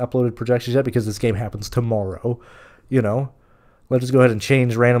Sheets hasn't uploaded projections yet because this game happens tomorrow. Let's just go ahead and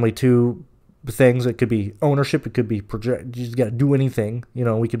change randomly to things. It could be ownership. It could be project. You just got to do anything.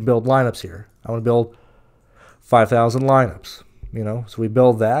 We can build lineups here. I want to build 5,000 lineups. So we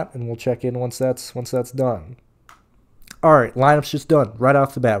build that, and we'll check in once that's done. All right, lineups just done right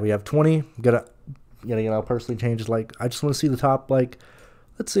off the bat. We have 20. I'll personally change it. Like, I just want to see the top. Like,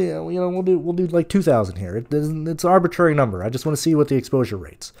 let's see. We'll do like 2,000 here. It's an arbitrary number. I just want to see what the exposure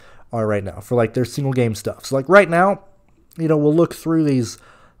rates are right now for like their single game stuff. So like right now, we'll look through these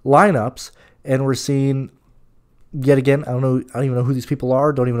lineups and we're seeing, yet again, I don't even know who these people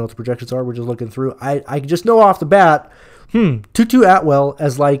are. Don't even know what the projections are. We're just looking through. I just know off the bat, Tutu Atwell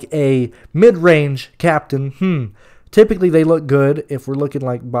as like a mid-range captain. Typically they look good if we're looking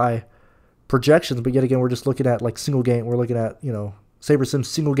like by projections, but yet again, we're just looking at like single game. We're looking at, SaberSim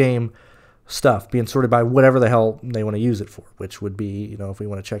single game stuff being sorted by whatever the hell they want to use it for, which would be, if we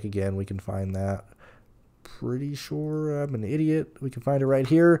want to check again, we can find that. Pretty sure I'm an idiot. We can find it right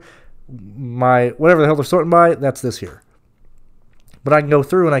here. Whatever the hell they're sorting by, that's this here. But I can go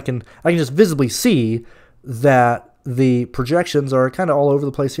through and I can just visibly see that the projections are kind of all over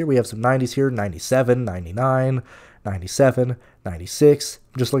the place here. We have some 90s here, 97, 99, 97, 96.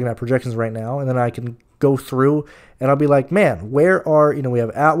 I'm just looking at projections right now, and then I can go through and I'll be like, man, where are, we have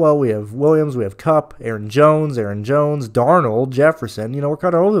Atwell, we have Williams, we have Kupp, Aaron Jones, Darnold, Jefferson, we're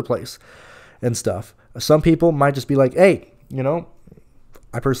kind of all over the place and stuff. Some people might just be like, hey,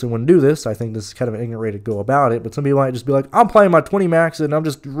 I personally wouldn't do this. I think this is kind of an ignorant way to go about it, but some people might just be like, I'm playing my 20 max and I'm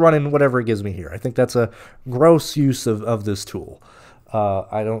just running whatever it gives me here. I think that's a gross use of this tool.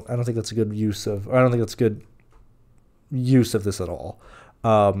 I don't think that's a good use of, I don't think that's good use of this at all.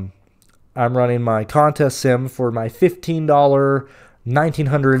 I'm running my contest sim for my $15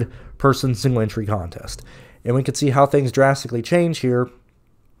 1,900 person single entry contest. And we can see how things drastically change here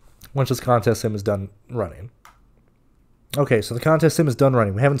once this contest sim is done running. Okay, so the contest sim is done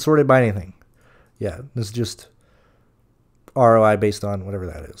running. We haven't sorted by anything. Yeah, this is just ROI based on whatever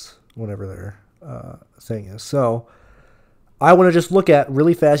that is, whatever their thing is. So I want to just look at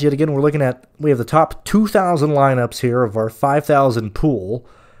really fast. Yet again, we have the top 2,000 lineups here of our 5,000 pool.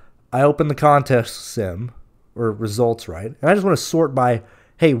 I open the contest sim, or results, right? And I just want to sort by,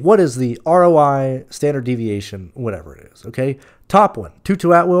 hey, what is the ROI, standard deviation, whatever it is, okay? Top one,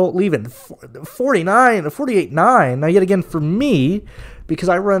 Tutu Atwell, leaving 48.9. Now, yet again, for me, because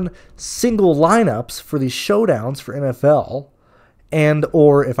I run single lineups for these showdowns for NFL, And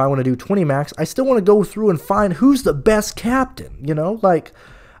or if I want to do 20 max, I still want to go through and find who's the best captain, you know? Like,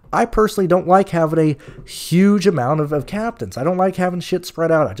 I personally don't like having a huge amount of captains. I don't like having shit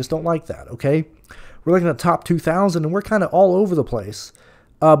spread out. I just don't like that, okay? We're looking at top 2,000, and we're kind of all over the place.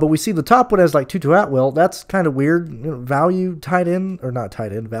 But we see the top one as like Tutu Atwell. That's kind of weird. You know, value tight end, or not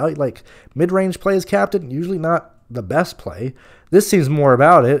tight end, value, like mid-range play as captain, usually not the best play. This seems more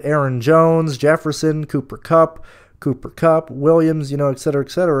about it. Aaron Jones, Jefferson, Cooper Kupp, Williams, you know, et cetera, et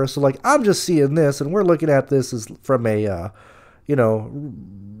cetera. So, like, I'm just seeing this, and we're looking at this as from a, you know,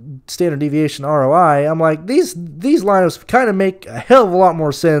 standard deviation ROI. I'm like, these lineups kind of make a hell of a lot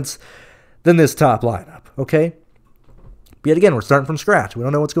more sense than this top lineup, okay? But yet again, we're starting from scratch. We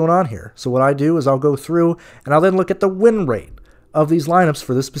don't know what's going on here. So what I do is I'll go through, and I'll then look at the win rate of these lineups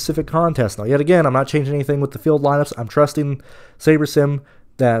for this specific contest. Now, yet again, I'm not changing anything with the field lineups. I'm trusting SaberSim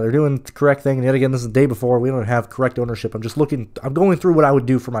that they're doing the correct thing. And yet again, this is the day before. We don't have correct ownership. I'm going through what I would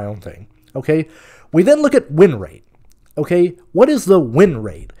do for my own thing, okay? We then look at win rate, okay? What is the win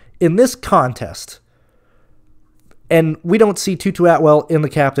rate in this contest? And we don't see Tutu Atwell in the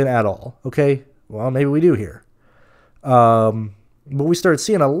captain at all, okay? Well, maybe we do here. But we start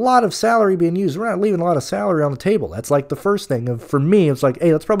seeing a lot of salary being used. We're not leaving a lot of salary on the table. That's like the first thing. For me, it's like,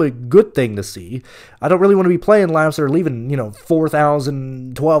 hey, that's probably a good thing to see. I don't really want to be playing lineups that are leaving, you know,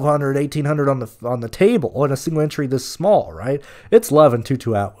 4,000, 1,200, 1,800 on the table in a single entry this small, right? It's loving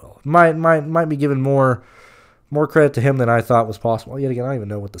Tutu Atwell. Might be giving more credit to him than I thought was possible. Yet again, I don't even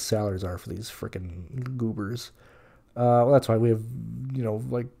know what the salaries are for these freaking goobers. Well, that's why we have, you know,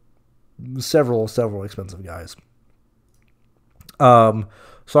 like several expensive guys.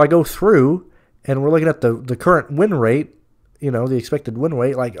 So I go through, and we're looking at the current win rate, you know, the expected win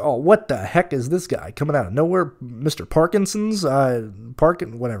rate. Like, oh, what the heck is this guy coming out of nowhere? Mr. Parkinson's,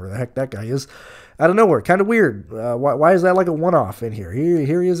 whatever the heck that guy is, out of nowhere. Kind of weird. Why is that like a one-off in here?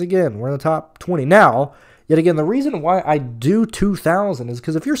 Here he is again. We're in the top 20 now. Yet again, the reason why I do 2,000 is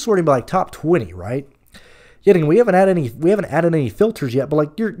because if you're sorting by like top 20, right? Yet again, we haven't added any filters yet, but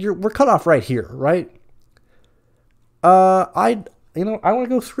like we're cut off right here, right? I want to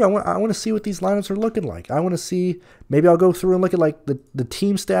go through. I want to see what these lineups are looking like. I want to see, maybe I'll go through and look at like the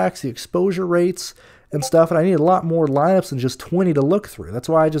team stacks, the exposure rates and stuff. And I need a lot more lineups than just 20 to look through. That's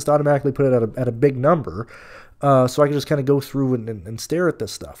why I just automatically put it at a big number. So I can just kind of go through and stare at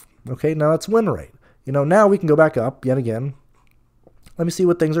this stuff. Okay. Now that's win rate. You know, now we can go back up yet again. Let me see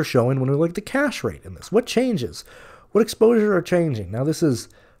what things are showing when we look at the cash rate in this. What changes? What exposure are changing? Now this is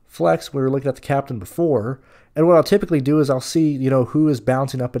flex. We were looking at the captain before. And what I'll typically do is I'll see, you know, who is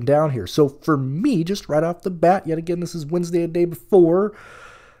bouncing up and down here. So for me, just right off the bat, yet again, this is Wednesday, a day before.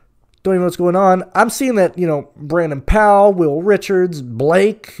 Don't even know what's going on. I'm seeing that, you know, Brandon Powell, Will Richards,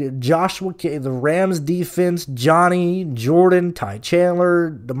 Blake, Joshua K, the Rams defense, Johnny, Jordan, Ty Chandler,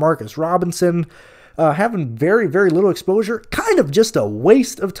 DeMarcus Robinson, having very, very little exposure. Kind of just a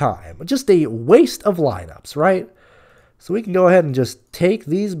waste of time. Just a waste of lineups, right? So we can go ahead and just take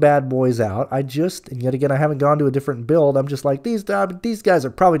these bad boys out. And yet again, I haven't gone to a different build. I'm just like, these guys are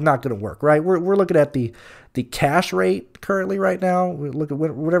probably not going to work, right? We're looking at the cash rate currently right now. We look at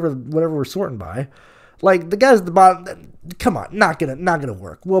whatever we're sorting by. Like the guys at the bottom, come on, not gonna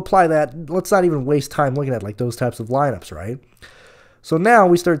work. We'll apply that. Let's not even waste time looking at like those types of lineups, right? So now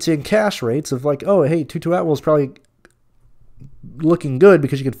we start seeing cash rates of like, oh, hey, Tutu Atwell's probably looking good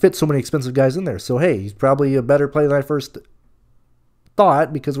because you could fit so many expensive guys in there. So, hey, he's probably a better play than I first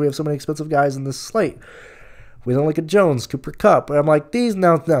thought because we have so many expensive guys in this slate. We then look at Jones, Cooper Kupp. I'm like, these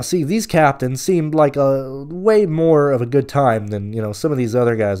captains seemed like a way more of a good time than, you know, some of these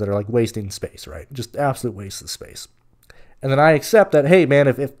other guys that are like wasting space, right? Just absolute waste of space. And then I accept that, hey, man,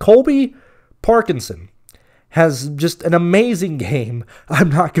 if Colby Parkinson has just an amazing game, I'm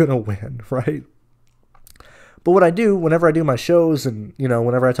not going to win, right? But what I do whenever I do my shows and, you know,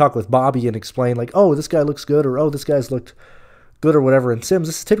 whenever I talk with Bobby and explain like, oh, this guy looks good or, oh, this guy's looked good or whatever in Sims,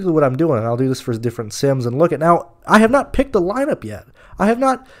 this is typically what I'm doing. And I'll do this for different Sims and look at. Now, I have not picked a lineup yet. I have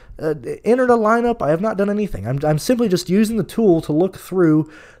not entered a lineup. I have not done anything. I'm simply just using the tool to look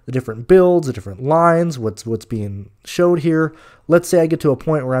through the different builds, the different lines, what's being showed here. Let's say I get to a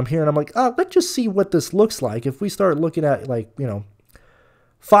point where I'm here and I'm like, oh, let's just see what this looks like if we start looking at like, you know,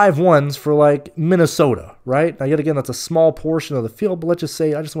 5-1s for like Minnesota, right? Now, yet again, that's a small portion of the field, but let's just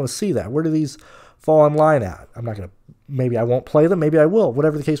say I just want to see that. Where do these fall in line at? I'm not going to, maybe I won't play them, maybe I will.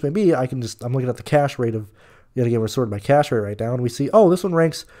 Whatever the case may be, I'm looking at the cash rate of, yet again, we're sorted by cash rate right now, and we see, oh, this one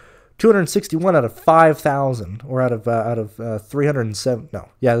ranks 261 out of 5,000, or out of 307. No,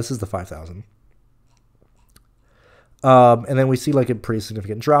 yeah, this is the 5,000. And then we see like a pretty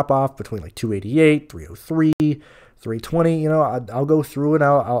significant drop off between like 288, 303, 320. You know, I'll go through and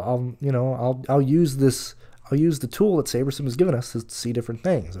I'll use this. I'll use the tool that SaberSim has given us to see different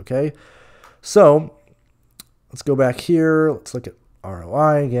things. Okay, so let's go back here. Let's look at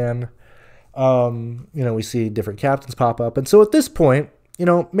ROI again. You know, we see different captains pop up, and so at this point, you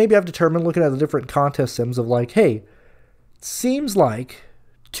know, maybe I've determined, looking at the different contest sims, of like, hey, it seems like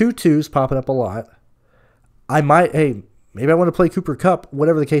 2-2s popping up a lot. Hey, maybe I want to play Cooper Kupp,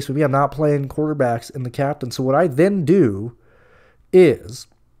 whatever the case may be. I'm not playing quarterbacks in the captain. So what I then do is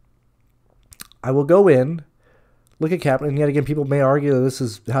I will go in, look at captain, and yet again, people may argue that this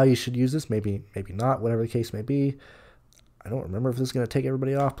is how you should use this. Maybe not, whatever the case may be. I don't remember if this is going to take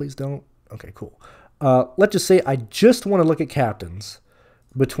everybody off. Please don't. Okay, cool. Let's just say I just want to look at captains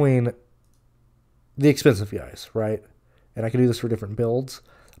between the expensive guys, right? And I can do this for different builds.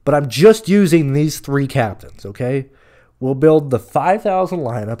 But I'm just using these 3 captains, okay? We'll build the 5,000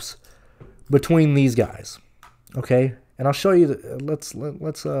 lineups between these guys, okay? And I'll show you. Let's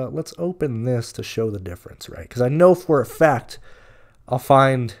open this to show the difference, right? Because I know for a fact I'll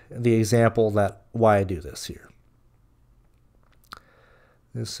find the example that why I do this here.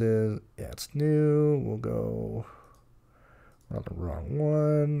 This is, yeah, it's new. We'll go, we're on the wrong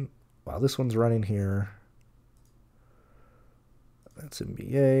one. Wow, this one's running here. That's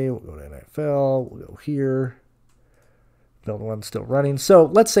NBA. We'll go to NFL. We'll go here. Build 1 still running. So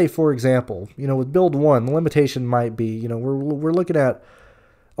let's say, for example, you know, with build 1, the limitation might be, you know, we're looking at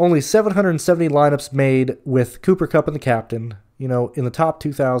only 770 lineups made with Cooper Kupp and the captain. You know, in the top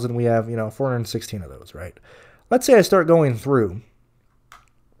 2,000, we have, you know, 416 of those, right? Let's say I start going through,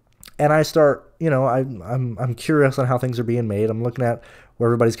 and I start, you know, I'm curious on how things are being made. I'm looking at where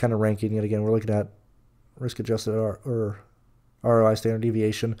everybody's kind of ranking. Yet again, we're looking at risk-adjusted or ROI, standard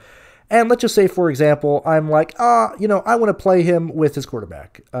deviation. And let's just say, for example, I'm like, you know, I want to play him with his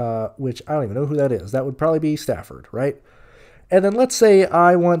quarterback, which I don't even know who that is. That would probably be Stafford, right? And then let's say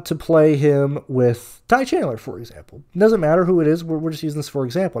I want to play him with Ty Chandler, for example. It doesn't matter who it is. We're just using this for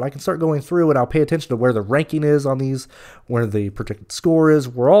example. And I can start going through, and I'll pay attention to where the ranking is on these, where the predicted score is,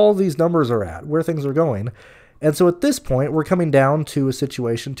 where all these numbers are at, where things are going. And so at this point, we're coming down to a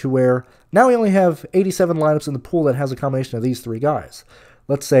situation to where now we only have 87 lineups in the pool that has a combination of these 3 guys.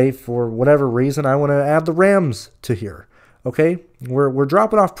 Let's say, for whatever reason, I want to add the Rams to here. Okay? We're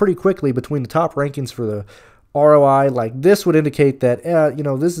dropping off pretty quickly between the top rankings for the ROI. Like, this would indicate that, you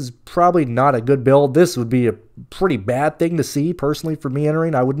know, this is probably not a good build. This would be a pretty bad thing to see, personally, for me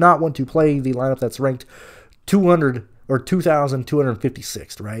entering. I would not want to play the lineup that's ranked 200 or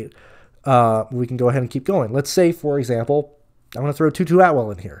 2,256, right? We can go ahead and keep going. Let's say, for example, I want to throw Tutu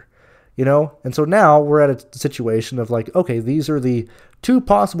Atwell in here, you know? And so now we're at a situation of like, okay, these are the 2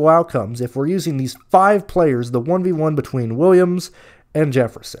 possible outcomes if we're using these 5 players, the 1v1 between Williams and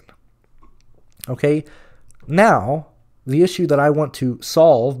Jefferson. Okay? Now, the issue that I want to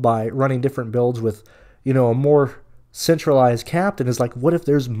solve by running different builds with, you know, a more centralized captain is like, what if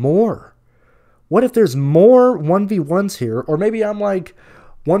there's more? What if there's more 1v1s here? Or maybe I'm like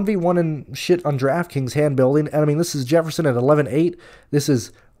 1v1 and shit on DraftKings hand building. And I mean, this is Jefferson at 11.8. This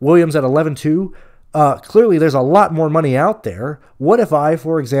is Williams at 11.2. Clearly, there's a lot more money out there. What if I,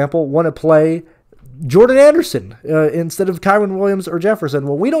 for example, want to play Jordan Anderson instead of Kyron Williams or Jefferson?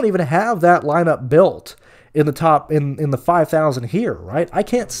 Well, we don't even have that lineup built in the top, in the 5,000 here, right? I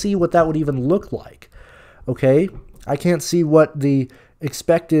can't see what that would even look like, okay? I can't see what the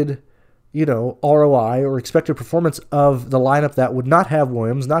expected, you know, ROI or expected performance of the lineup that would not have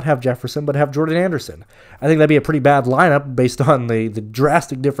Williams, not have Jefferson, but have Jordan Anderson. I think that'd be a pretty bad lineup based on the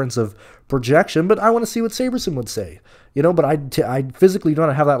drastic difference of projection, but I want to see what SaberSim would say, you know, but I physically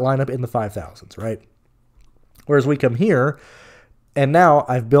don't have that lineup in the 5,000s, right? Whereas we come here, and now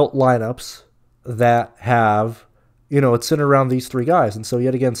I've built lineups that have, you know, it's centered around these 3 guys. And so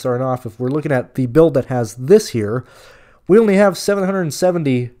yet again, starting off, if we're looking at the build that has this here, we only have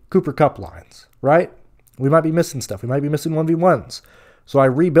 770 Cooper Kupp lines, right? We might be missing stuff. We might be missing 1v1s. So I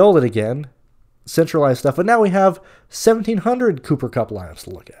rebuild it again, centralize stuff, and now we have 1,700 Cooper Kupp lineups to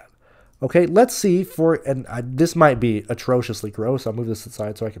look at. Okay, let's see this might be atrociously gross. I'll move this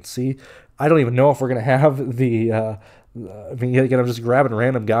aside so I can see. I don't even know if we're going to have the, I mean, again, I'm just grabbing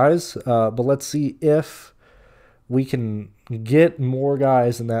random guys, but let's see if we can get more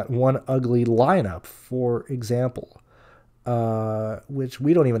guys in that one ugly lineup, for example. Which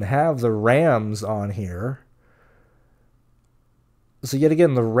we don't even have the Rams on here. So yet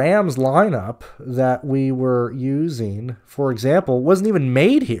again, the Rams lineup that we were using, for example, wasn't even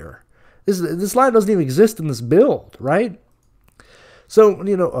made here. This line doesn't even exist in this build, right? So,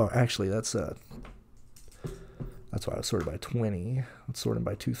 you know, oh, actually, that's why I was sorted by 20. Let's sort them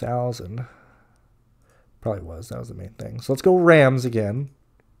by 2,000. Probably was. That was the main thing. So let's go Rams again.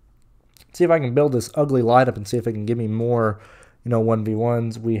 See if I can build this ugly lineup and see if it can give me more,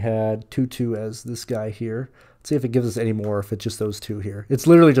 1v1s. We had 2-2 as this guy here. Let's see if it gives us any more if it's just those two here. It's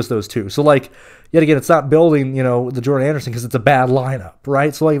literally just those two. So, like, yet again, it's not building, the Jordan Anderson because it's a bad lineup,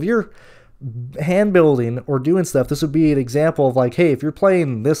 right? So, like, if you're hand building or doing stuff, this would be an example of, like, hey, if you're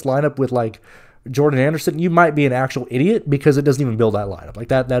playing this lineup with, like, Jordan Anderson, you might be an actual idiot because it doesn't even build that lineup. Like,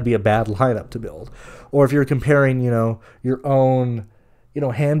 that'd be a bad lineup to build. Or if you're comparing, your own,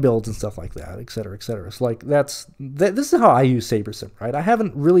 hand builds and stuff like that, et cetera, et cetera. So, like, this is how I use SaberSim, right? I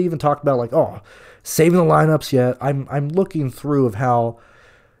haven't really even talked about, like, saving the lineups yet. I'm looking through of how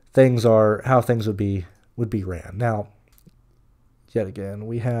things would be ran. Now, yet again,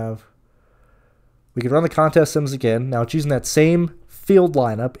 we can run the contest sims again. Now it's using that same field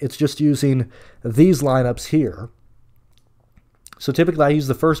lineup. It's just using these lineups here. So typically I use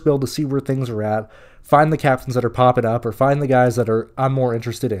the first build to see where things are at, find the captains that are popping up, or find the guys that I'm more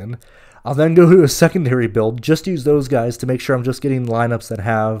interested in. I'll then go to a secondary build, just use those guys to make sure I'm just getting lineups that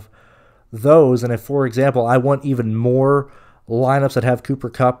have those. And if, for example, I want even more lineups that have Cooper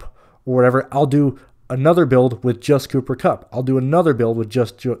Kupp or whatever, I'll do another build with just Cooper Kupp. I'll do another build with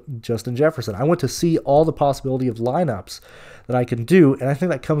just Justin Jefferson. I want to see all the possibility of lineups that I can do, and I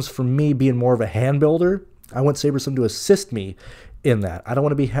think that comes from me being more of a hand builder. I want SaberSim to assist me in that. I don't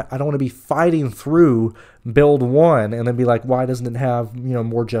want to be fighting through build one and then be like, why doesn't it have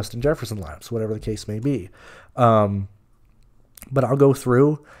more Justin Jefferson lineups, whatever the case may be. But I'll go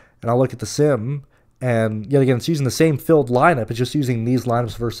through and I'll look at the sim, and yet again, it's using the same filled lineup. It's just using these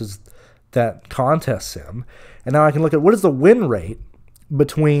lineups versus that contest sim. And now I can look at what is the win rate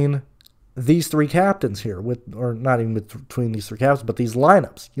between these three captains here, or not even between these three captains, but these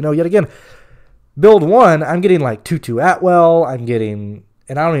lineups. Yet again, build one, I'm getting like Tutu Atwell. I'm getting,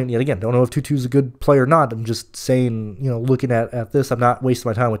 and I don't even, yet again, don't know if Tutu's a good player or not. I'm just saying, looking at this, I'm not wasting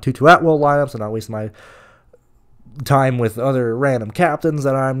my time with Tutu Atwell lineups. I'm not wasting my time with other random captains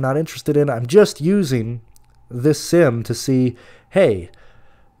that I'm not interested in. I'm just using this sim to see, hey,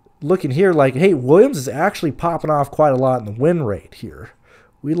 looking here, like, hey, Williams is actually popping off quite a lot in the win rate here.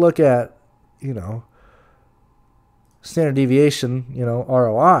 We look at, standard deviation,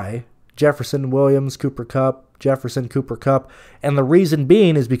 ROI, Jefferson, Williams, Cooper Kupp, Jefferson, Cooper Kupp, and the reason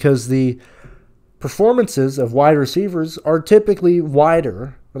being is because the performances of wide receivers are typically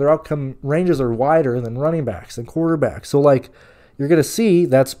wider, or their outcome ranges are wider than running backs and quarterbacks. So, like, you're going to see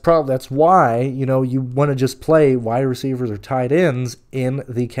that's why, you want to just play wide receivers or tight ends in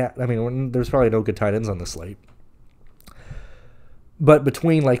the I mean, there's probably no good tight ends on the slate. But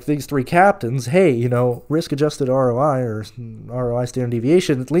between, like, these three captains, hey, risk-adjusted ROI or ROI standard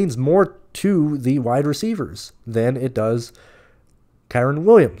deviation, it leans more to the wide receivers than it does Kyren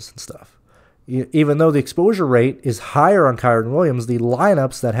Williams and stuff. Even though the exposure rate is higher on Kyren Williams, the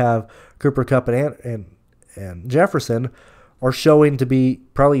lineups that have Cooper Kupp and Jefferson are showing to be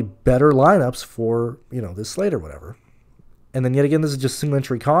probably better lineups for, this slate or whatever. And then yet again, this is just single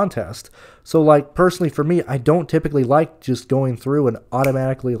entry contest. So, like, personally for me, I don't typically like just going through and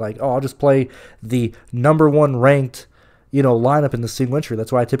automatically like, I'll just play the #1 ranked, lineup in the single entry.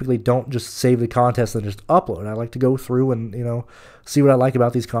 That's why I typically don't just save the contest and just upload. I like to go through and, see what I like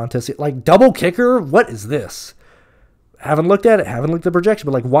about these contests. Like, double kicker, what is this? Haven't looked at it, haven't looked at the projection,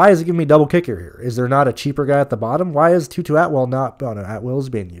 but, like, why is it giving me double kicker here? Is there not a cheaper guy at the bottom? Why is Tutu Atwell not, Atwell is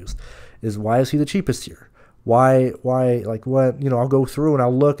being used? Why is he the cheapest here? Why, like, what, I'll go through and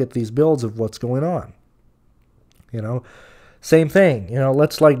I'll look at these builds of what's going on. Same thing,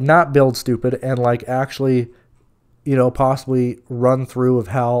 let's, like, not build stupid and, like, actually, possibly run through of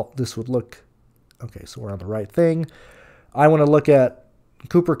how this would look. Okay, so we're on the right thing. I want to look at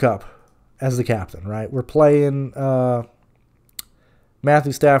Cooper Kupp as the captain, right? We're playing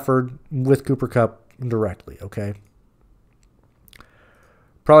Matthew Stafford with Cooper Kupp directly, okay?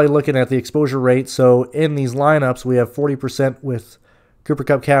 Probably looking at the exposure rate. So in these lineups, we have 40% with Cooper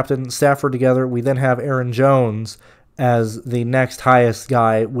Kupp captain, Stafford together. We then have Aaron Jones as the next highest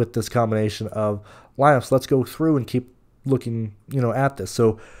guy with this combination of lineups. Let's go through and keep looking, at this.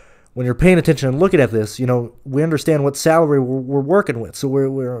 So when you're paying attention and looking at this, we understand what salary we're working with. So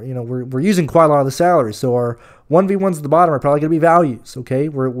we're using quite a lot of the salary. So our 1v1s at the bottom are probably going to be values. Okay,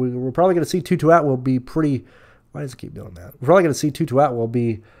 we're probably going to see Tutu Atwell be pretty. Why does it keep doing that? We're probably going to see Tutu Atwell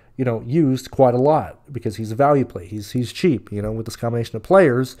be, used quite a lot because he's a value play. He's cheap, with this combination of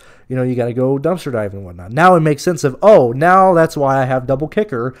players, you got to go dumpster diving and whatnot. Now it makes sense of, now that's why I have double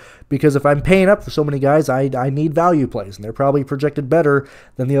kicker, because if I'm paying up for so many guys, I need value plays, and they're probably projected better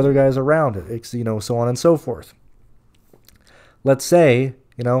than the other guys around it, so on and so forth. Let's say,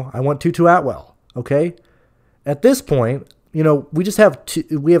 I want Tutu Atwell, okay? At this point, you know, we just have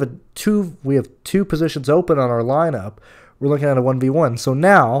we have two positions open on our lineup. We're looking at a 1v1. So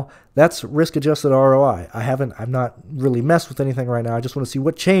now that's risk adjusted ROI. I've not really messed with anything right now. I just want to see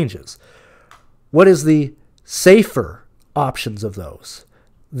what changes. What is the safer options of those?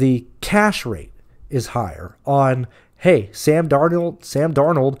 The cash rate is higher on, hey, Sam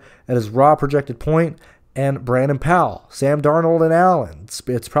Darnold at his raw projected point, and Brandon Powell, Sam Darnold and Allen.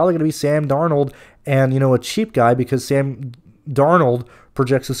 It's probably going to be Sam Darnold and, you know, a cheap guy, because Sam Darnold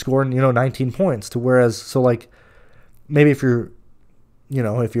projects a score in, you know, 19 points. To whereas, so like, maybe if you're, you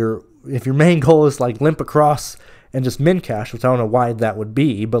know, if your main goal is like limp across and just min cash, which I don't know why that would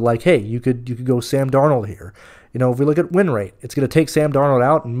be, but like, hey, you could go Sam Darnold here. You know, if we look at win rate, it's going to take Sam Darnold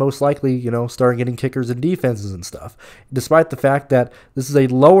out and most likely, you know, start getting kickers and defenses and stuff. Despite the fact that this is a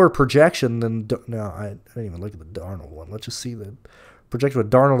lower projection than, no, I didn't even look at the Darnold one. Let's just see the projection with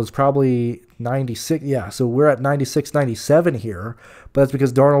Darnold is probably 96. Yeah, so we're at 96, 97 here, but that's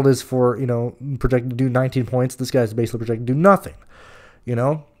because Darnold is for, you know, projected to do 19 points. This guy's basically projected to do nothing, you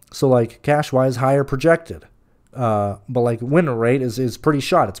know? So like cash-wise, higher projected. But like win rate is pretty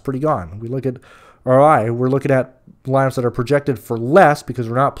shot. It's pretty gone. We look at ROI, we're looking at lineups that are projected for less because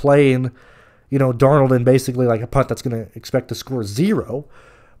we're not playing, you know, Darnold in basically like a punt that's going to expect to score 0.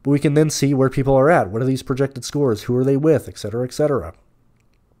 But we can then see where people are at. What are these projected scores? Who are they with? Et cetera, et cetera.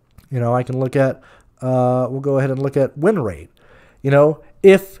 You know, I can look at, we'll go ahead and look at win rate. You know,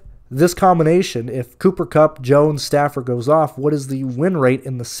 if this combination, if Cooper Kupp, Jones, Stafford goes off, what is the win rate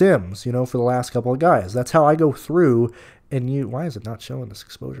in the sims, you know, for the last couple of guys? That's how I go through and why is it not showing this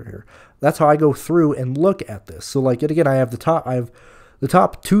exposure here? That's how I go through and look at this. So like, yet again, I have the top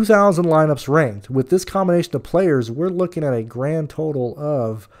 2,000 lineups ranked. With this combination of players, we're looking at a grand total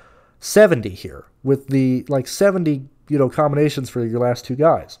of 70 here, with the like 70, you know, combinations for your last two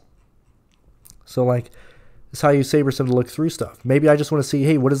guys. So like, this is how you SaberSim to look through stuff. Maybe I just want to see,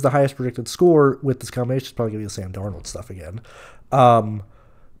 hey, what is the highest predicted score with this combination? It's probably going to be the Sam Darnold stuff again.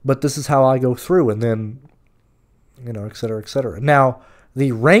 But this is how I go through, and then, you know, et cetera, et cetera. Now,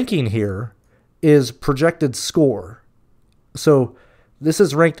 the ranking here is projected score. So this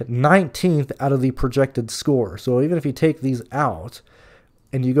is ranked 19th out of the projected score. So even if you take these out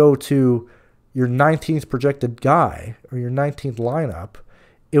and you go to your 19th projected guy or your 19th lineup,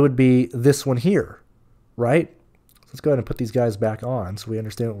 it would be this one here, right? So let's go ahead and put these guys back on so we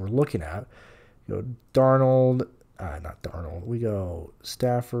understand what we're looking at. You go Darnold, not Darnold. We go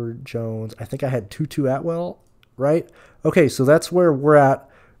Stafford, Jones. I think I had Tutu Atwell, right? Okay, so that's where we're at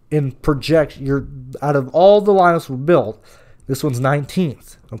in project. You're out of all the lineups we built, this one's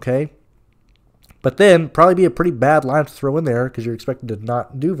 19th, okay? But then probably be a pretty bad lineup to throw in there because you're expected to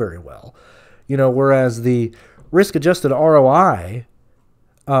not do very well. You know, whereas the risk-adjusted ROI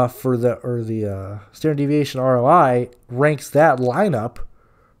for the standard deviation ROI ranks that lineup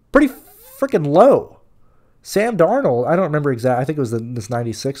pretty freaking low. Sam Darnold, I don't remember exactly. I think it was this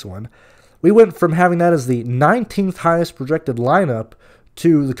 96 one. We went from having that as the 19th highest projected lineup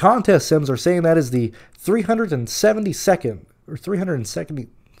to the contest sims are saying that is the 372nd or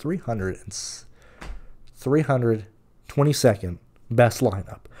 322nd best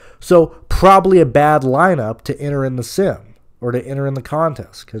lineup. So probably a bad lineup to enter in the sim or to enter in the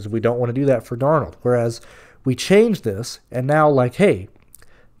contest because we don't want to do that for Darnold. Whereas we changed this and now like, hey,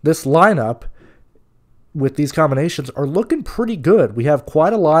 this lineup with these combinations are looking pretty good. We have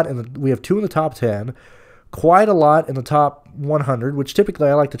quite a lot, and we have 2 in the top 10, quite a lot in the top 100, which typically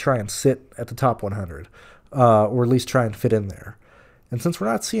I like to try and sit at the top 100, or at least try and fit in there. And since we're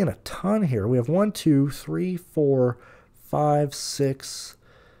not seeing a ton here, we have 1, 2, 3, 4, 5, 6.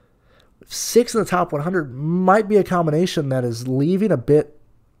 6 in the top 100 might be a combination that is leaving a bit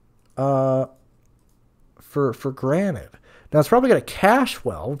for granted. Now, it's probably going to cash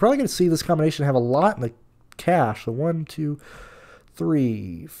well. We're probably going to see this combination have a lot in the cash. So 1, 2,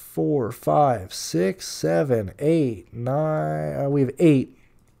 3, 4, 5, 6, 7, 8, 9. We have 8.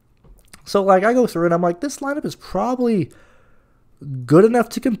 So, like, I go through and I'm like, this lineup is probably good enough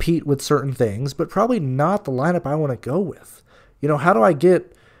to compete with certain things, but probably not the lineup I want to go with. You know, how do I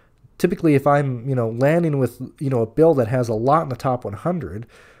get, typically if I'm, you know, landing with, you know, a build that has a lot in the top 100,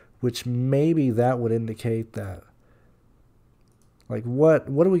 which maybe that would indicate that, like, what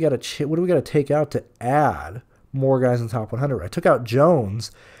do we got to take out to add more guys in the top 100? I took out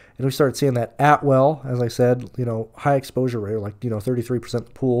Jones, and we started seeing that Atwell, as I said, you know, high exposure rate, like, you know,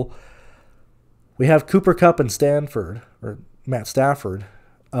 33% pool. We have Cooper Kupp and Matt Stafford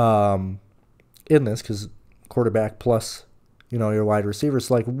in this because quarterback plus, you know, your wide receivers.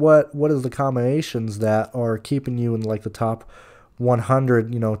 So like, what is the combinations that are keeping you in like the top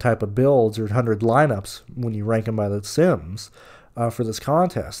 100, type of builds or 100 lineups when you rank them by the sims for this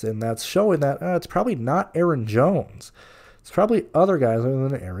contest. And that's showing that it's probably not Aaron Jones. It's probably other guys other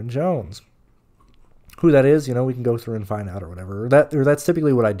than Aaron Jones. Who that is, we can go through and find out or whatever. Or that's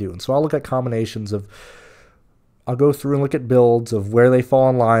typically what I do. And so I'll look at combinations of, I'll go through and look at builds of where they fall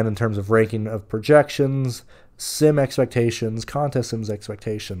in line in terms of ranking of projections, sim expectations, contest sims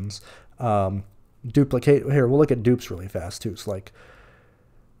expectations, duplicate. Here, we'll look at dupes really fast too. So like,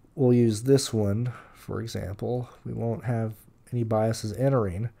 we'll use this one, for example. We won't have any biases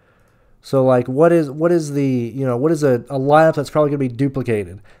entering. So like, what is a lineup that's probably going to be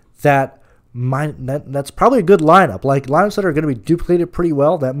duplicated? That's probably a good lineup. Like lineups that are going to be duplicated pretty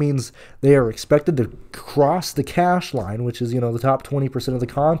well, that means they are expected to cross the cash line, which is, the top 20% of the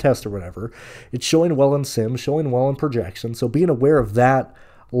contest or whatever. It's showing well in sim, showing well in projection. So being aware of that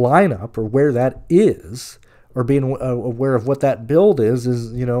lineup or where that is, or being aware of what that build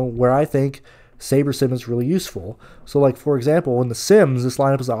is where I think SaberSim is really useful. So like, for example, in the sims, this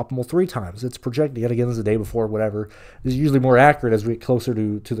lineup is optimal 3 times. It's projected, yet again, this is the day before, whatever. It's usually more accurate as we get closer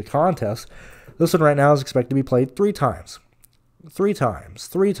to the contest. This one right now is expected to be played 3 times. 3 times.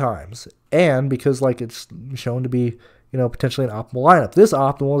 3 times. And because like it's shown to be, potentially an optimal lineup. This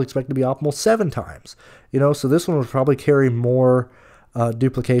optimal is expected to be optimal 7 times. So this one would probably carry more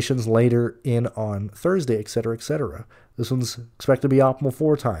duplications later in on Thursday, etc., etc. This one's expected to be optimal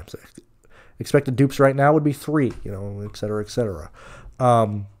 4 times. Expected dupes right now would be 3, et cetera, et cetera.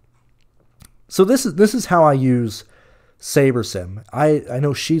 So this is how I use SaberSim. I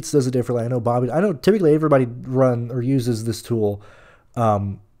know Sheets does it differently. I know Bobby. I know typically everybody uses this tool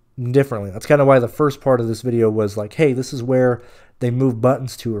differently. That's kind of why the first part of this video was like, hey, this is where they move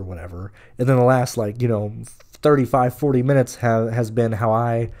buttons to or whatever. And then the last 35, 40 minutes has been how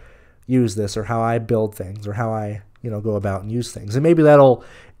I use this or how I build things or how I go about and use things. And maybe that'll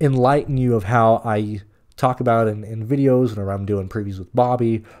enlighten you of how I talk about in videos whenever I'm doing previews with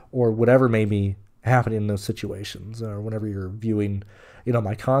Bobby or whatever may be happening in those situations or whenever you're viewing,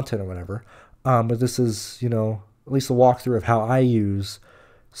 my content or whatever. But this is, at least a walkthrough of how I use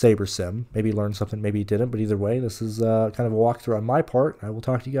SaberSim. Maybe you learned something, maybe you didn't, but either way, this is kind of a walkthrough on my part. I will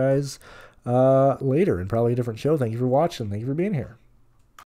talk to you guys later in probably a different show. Thank you for watching. Thank you for being here.